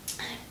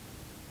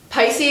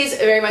Pisces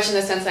very much in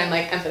the sense that I'm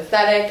like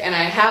empathetic and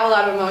I have a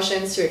lot of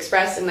emotions to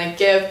express and like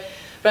give,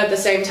 but at the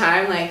same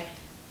time like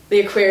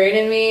the Aquarian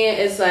in me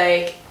is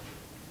like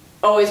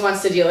always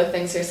wants to deal with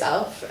things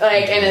herself,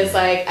 like, and it's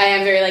like I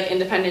am very like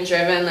independent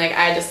driven, like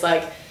I just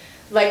like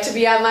to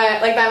be at my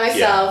like by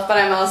myself, but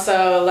I'm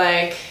also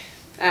like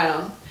I don't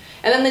know.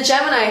 And then the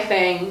Gemini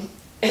thing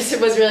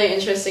was really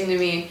interesting to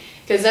me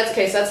because that's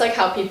okay, so that's like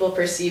how people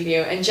perceive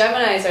you, and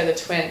Geminis are the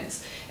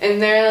twins,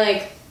 and they're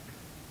like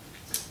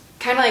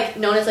kind of like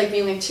known as like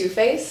being like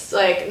two-faced,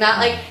 like not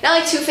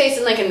like two-faced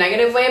in like a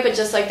negative way, but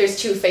just like there's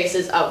two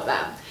faces of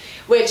them,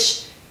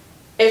 which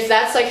if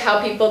that's like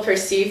how people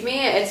perceive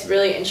me, it's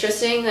really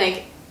interesting,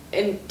 like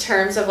in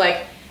terms of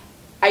like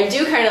I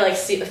do kind of like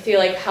feel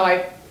like how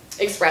I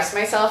express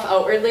myself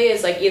outwardly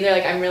is like either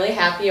like I'm really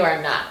happy or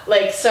I'm not,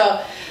 like,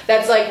 so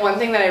that's like one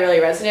thing that I really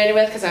resonated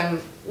with, because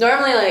I'm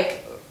normally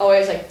like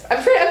always like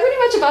I'm pretty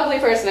much a bubbly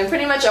person. I'm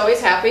pretty much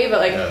always happy, but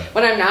like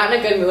when I'm not in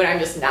a good mood, I'm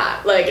just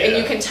not, like, and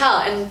you can tell,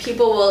 and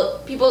people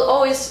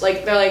always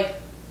like, they're like,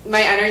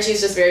 my energy is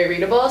just very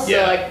readable,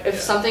 so like if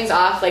something's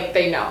off, like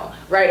they know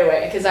right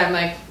away, because I'm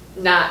like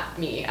not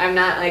me. I'm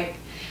not like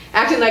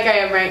acting like I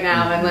am right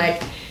now, and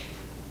like,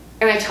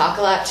 and I talk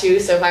a lot too,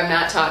 so if I'm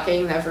not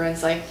talking,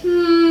 everyone's like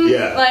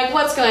like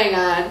what's going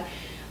on.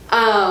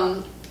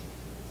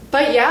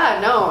 But yeah,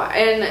 no,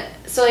 and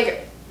so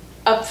like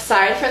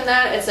aside from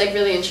that, it's like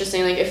really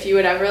interesting, like if you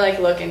would ever like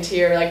look into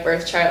your like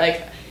birth chart,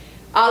 like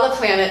all the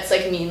planets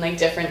like mean like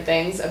different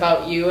things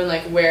about you, and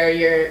like where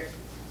you're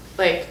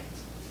like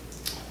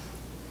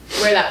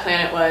where that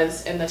planet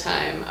was in the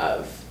time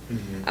of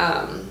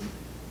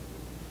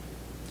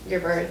your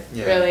birth,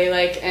 really,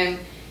 like, and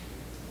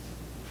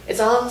it's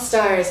all in the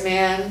stars,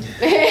 man.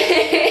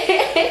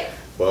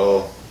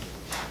 Well,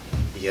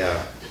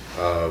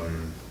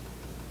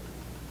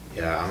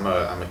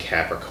 I'm a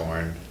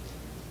Capricorn.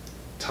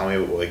 Tell me,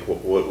 like,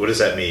 what does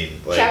that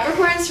mean? Like,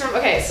 Capricorns from,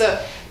 okay,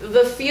 so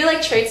the few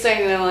like traits that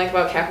I know like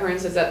about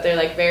Capricorns is that they're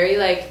like very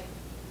like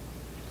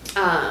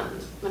one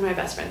of my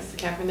best friends is a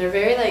Capricorn. They're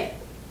very like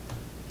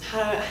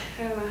I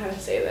don't know how to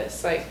say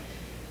this, like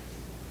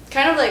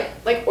kind of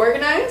like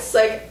organized,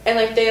 like, and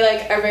like they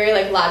like are very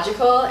like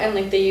logical, and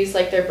like they use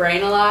like their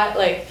brain a lot,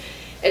 like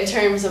in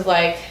terms of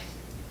like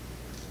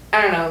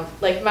I don't know,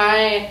 like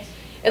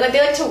and like they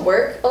like to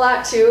work a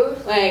lot too,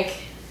 like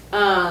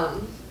I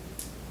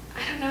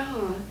don't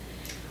know.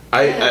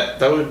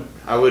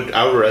 I would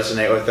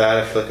resonate with that.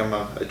 I feel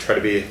like I try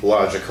to be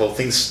logical.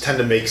 Things tend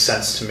to make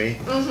sense to me.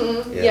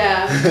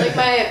 Like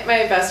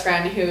my best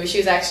friend, who she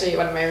was actually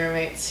one of my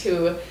roommates,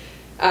 who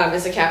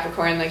is a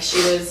Capricorn. Like she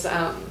was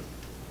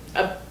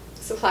a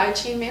supply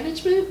chain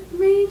management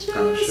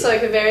major, so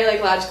like very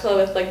like logical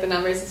with like the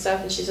numbers and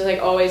stuff. And she's just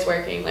like always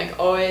working, like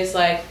always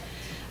like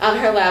on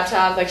her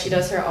laptop. Like she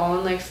does her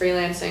own like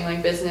freelancing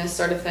like business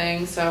sort of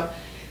thing. So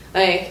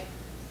like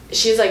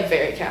she's like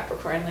very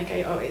Capricorn. Like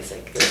I always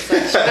like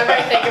whenever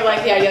I think of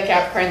like the ideal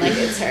Capricorn, like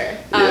it's her.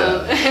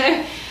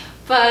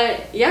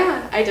 But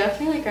yeah, I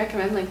definitely like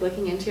recommend like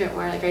looking into it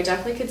more. Like I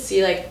definitely could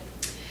see like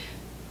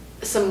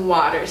some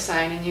water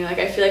sign in you. Like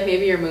I feel like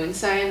maybe your moon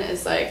sign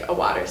is like a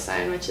water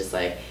sign, which is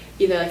like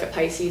either like a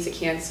Pisces, a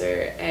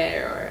Cancer,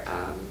 or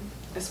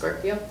a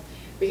Scorpio,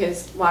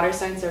 because water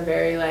signs are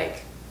very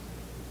like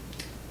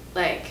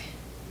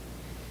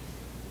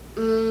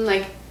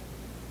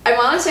I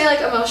want to say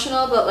like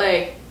emotional, but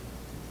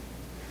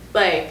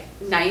like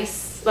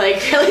nice,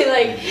 like really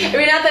like, I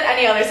mean, not that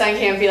any other sign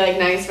can't be like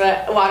nice,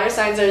 but water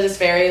signs are just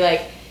very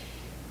like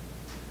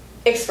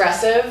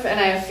expressive, and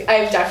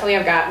I've definitely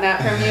have gotten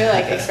that from you,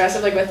 like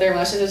expressive like with their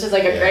emotions, which is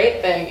like a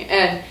great thing,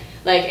 and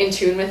like in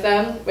tune with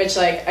them, which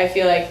like I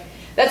feel like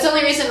that's the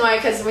only reason why,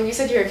 because when you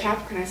said you're a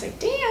Capricorn, I was like,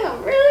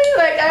 damn, really?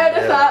 Like I would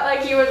have thought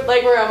like you would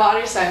like were a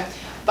water sign,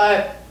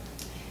 but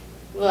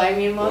well, I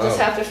mean, we'll just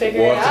have to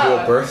figure it out. We'll have to do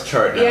a birth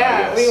chart now.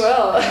 Yeah, we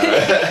will.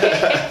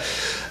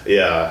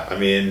 Yeah, I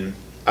mean,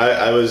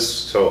 I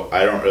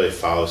don't really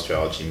follow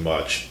astrology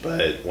much,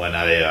 but when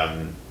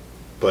I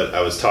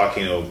was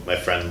talking to my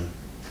friend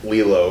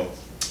Lilo,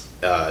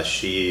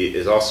 she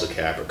is also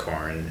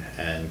Capricorn,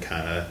 and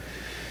kind of,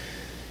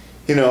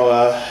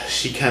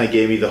 she kind of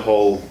gave me the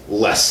whole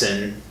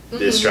lesson,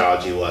 the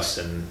astrology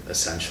lesson,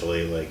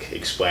 essentially, like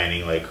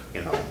explaining like,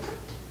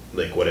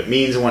 like what it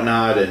means and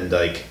whatnot, and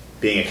like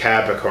being a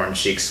Capricorn,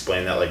 she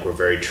explained that like we're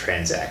very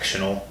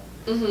transactional,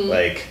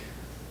 like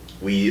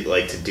we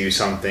like to do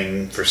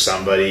something for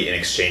somebody in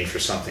exchange for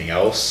something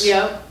else,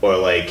 or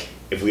like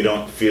if we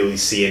don't really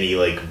see any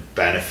like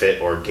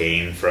benefit or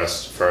gain for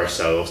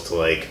ourselves to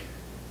like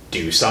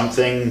do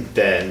something,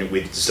 then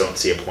we just don't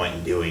see a point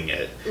in doing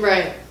it.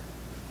 Right.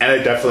 And I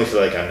definitely feel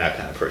like I'm that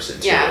kind of person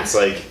too. Yeah. It's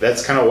like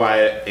that's kind of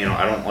why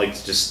I don't like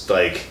to just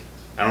like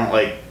I don't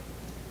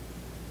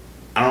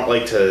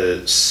like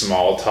to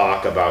small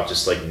talk about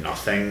just like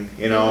nothing,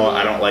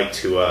 I don't like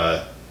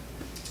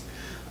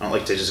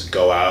to just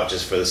go out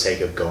just for the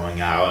sake of going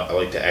out. I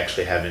like to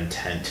actually have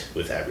intent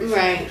with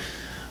everything.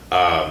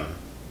 Right.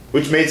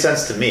 Which made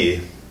sense to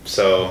me.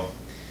 So,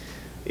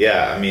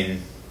 yeah, I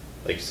mean,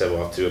 like you said,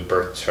 we'll have to do a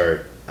birth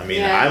chart. I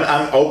mean,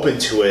 I'm open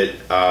to it.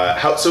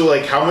 How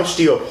much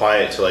do you apply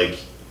it to like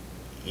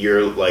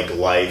your like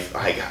life?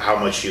 Like how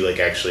much you like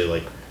actually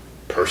like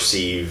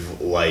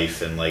perceive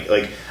life, and like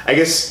I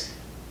guess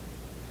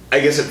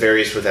it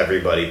varies with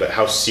everybody, but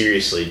how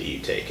seriously do you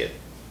take it?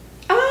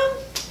 I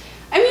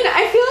mean,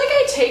 I feel like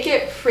I take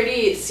it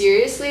pretty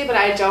seriously, but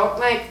I don't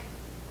like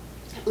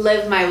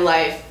live my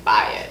life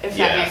by it, if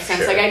that makes sense.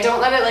 Sure. Like I don't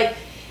let it like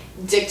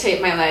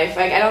dictate my life.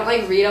 Like I don't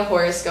like read a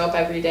horoscope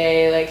every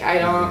day. Like I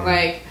don't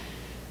like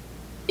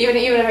even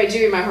if I do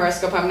read my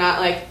horoscope, I'm not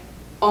like,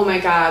 oh my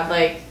god,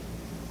 like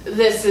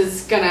this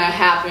is gonna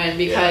happen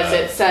because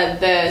it said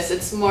this.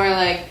 It's more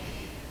like,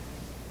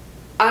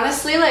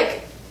 honestly,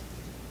 like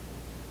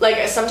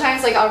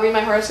sometimes like I'll read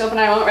my horoscope and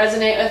I won't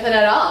resonate with it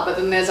at all, but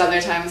then there's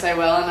other times I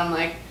will, and I'm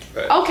like,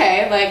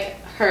 okay, like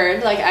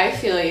heard, like I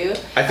feel you.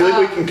 I feel like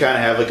we can kind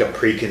of have like a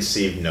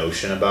preconceived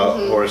notion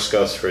about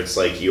horoscopes, where it's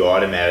like you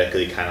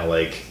automatically kind of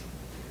like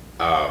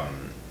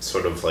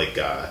sort of like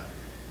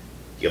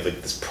you have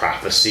like this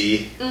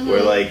prophecy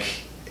where like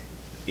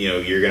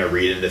you're gonna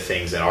read into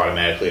things and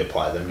automatically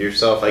apply them to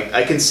yourself. Like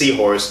I can see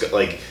horoscope,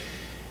 like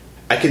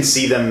I can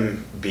see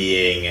them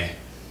being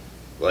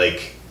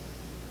like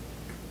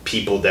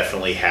people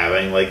definitely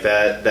having like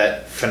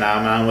that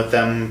phenomenon with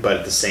them, but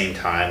at the same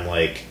time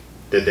like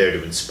they're there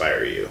to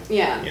inspire you.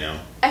 Yeah.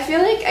 I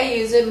feel like I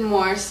use it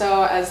more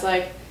so as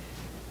like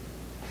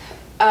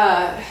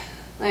a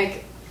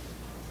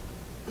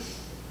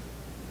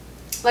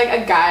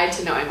guide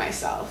to knowing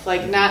myself.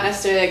 Like not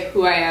necessarily like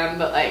who I am,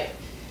 but like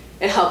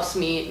it helps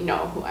me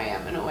know who I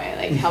am in a way.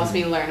 Like helps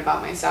me learn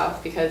about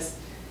myself, because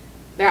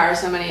there are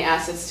so many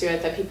assets to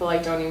it that people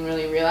like don't even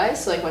really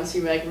realize. So like once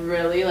you like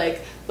really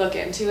like look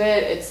into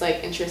it, it's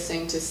like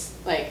interesting to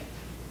like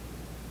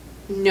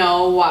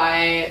know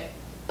why,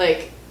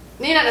 like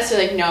maybe not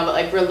necessarily like know, but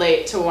like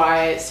relate to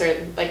why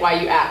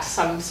why you act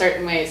some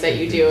certain ways that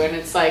you do. And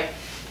it's like,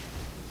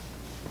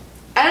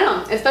 I don't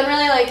know, it's been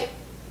really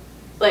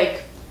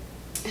like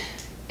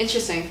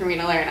interesting for me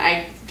to learn.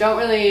 I'm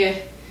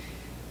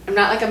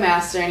not like a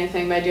master or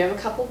anything, but I do have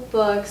a couple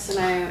books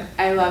and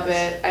I love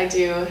it. I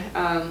do.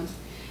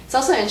 It's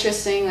also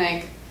interesting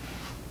like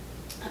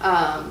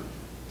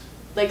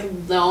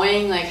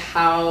knowing like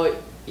how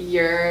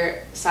your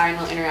sign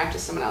will interact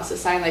with someone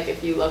else's sign. Like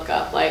if you look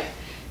up like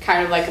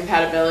kind of like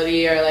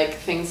compatibility or like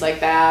things like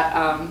that,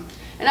 and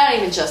not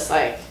even just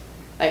like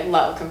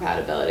love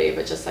compatibility,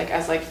 but just like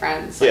as like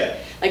friends.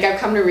 Like I've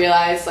come to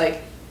realize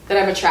like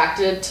that I'm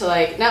attracted to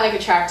like, not like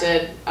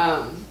attracted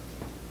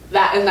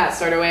that in that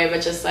sort of way,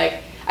 but just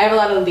like I have a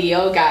lot of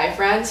Leo guy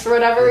friends for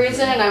whatever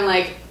reason, and I'm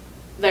like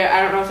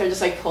I don't know if they're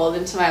just like pulled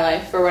into my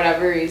life for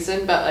whatever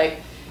reason, but like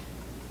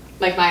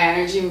my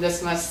energy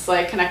just must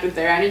like connect with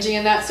their energy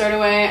in that sort of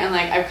way. And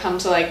like I've come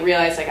to like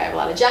realize like I have a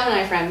lot of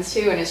Gemini friends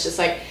too, and it's just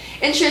like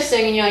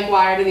interesting, and you're like,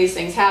 why do these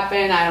things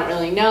happen? I don't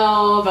really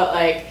know, but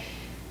like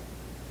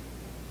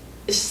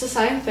it's just a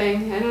sign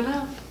thing. I don't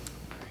know.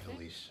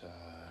 Alicia,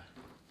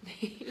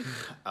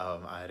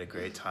 I had a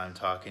great time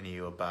talking to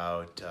you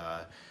about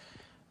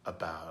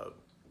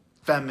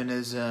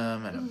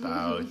feminism and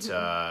about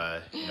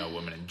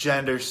women and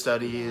gender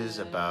studies,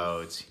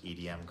 about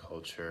EDM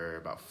culture,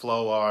 about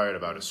flow art,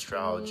 about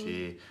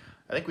astrology.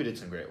 I think we did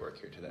some great work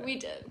here today. We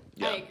did.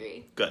 Yeah. I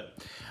agree. Good.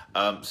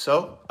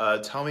 So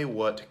tell me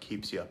what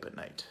keeps you up at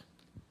night.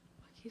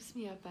 What keeps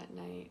me up at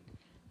night?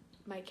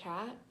 My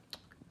cat.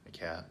 A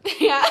cat.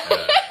 Yeah.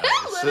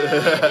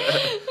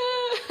 Nice.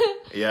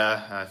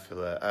 Yeah, I feel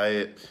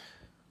that.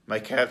 My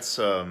cat's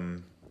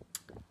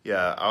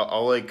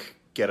I'll like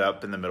get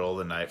up in the middle of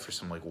the night for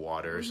some like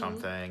water or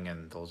something,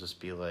 and they'll just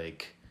be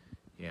like,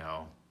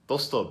 they'll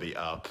still be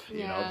up.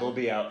 They'll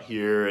be out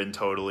here and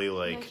totally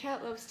like. My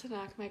cat loves to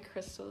knock my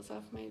crystals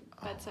off my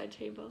bedside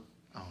table.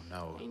 Oh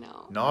no! I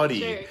know. Naughty.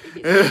 Jerk.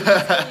 He's really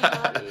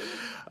naughty.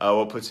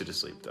 What puts you to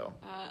sleep though?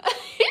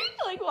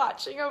 Like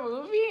watching a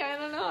movie. I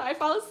don't know. I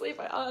fall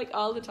asleep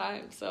all the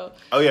time. So.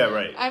 Oh yeah,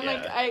 right. I'm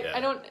I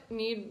don't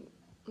need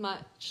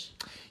much.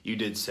 You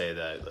did say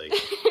that, like,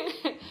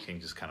 you can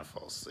just kind of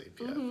fall asleep.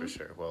 Yeah, for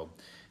sure. Well,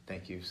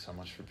 thank you so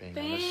much for being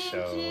on the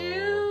show. Thank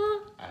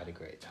you. I had a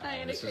great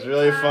time. This was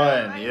really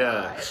fun. I Yeah. know,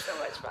 I had so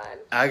much fun.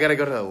 I gotta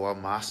go to La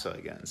Masa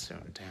again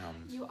soon.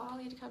 Damn. You all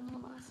need to come to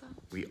La Masa.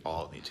 We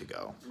all need to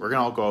go. We're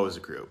gonna all go as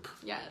a group.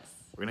 Yes.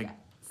 We're gonna,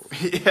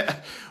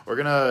 we're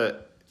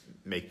gonna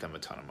make them a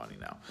ton of money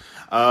now.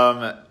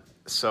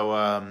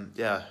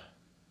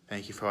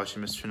 Thank you for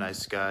watching, Mr.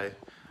 Nice Guy.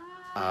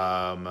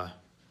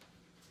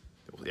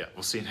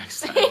 We'll see you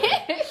next time.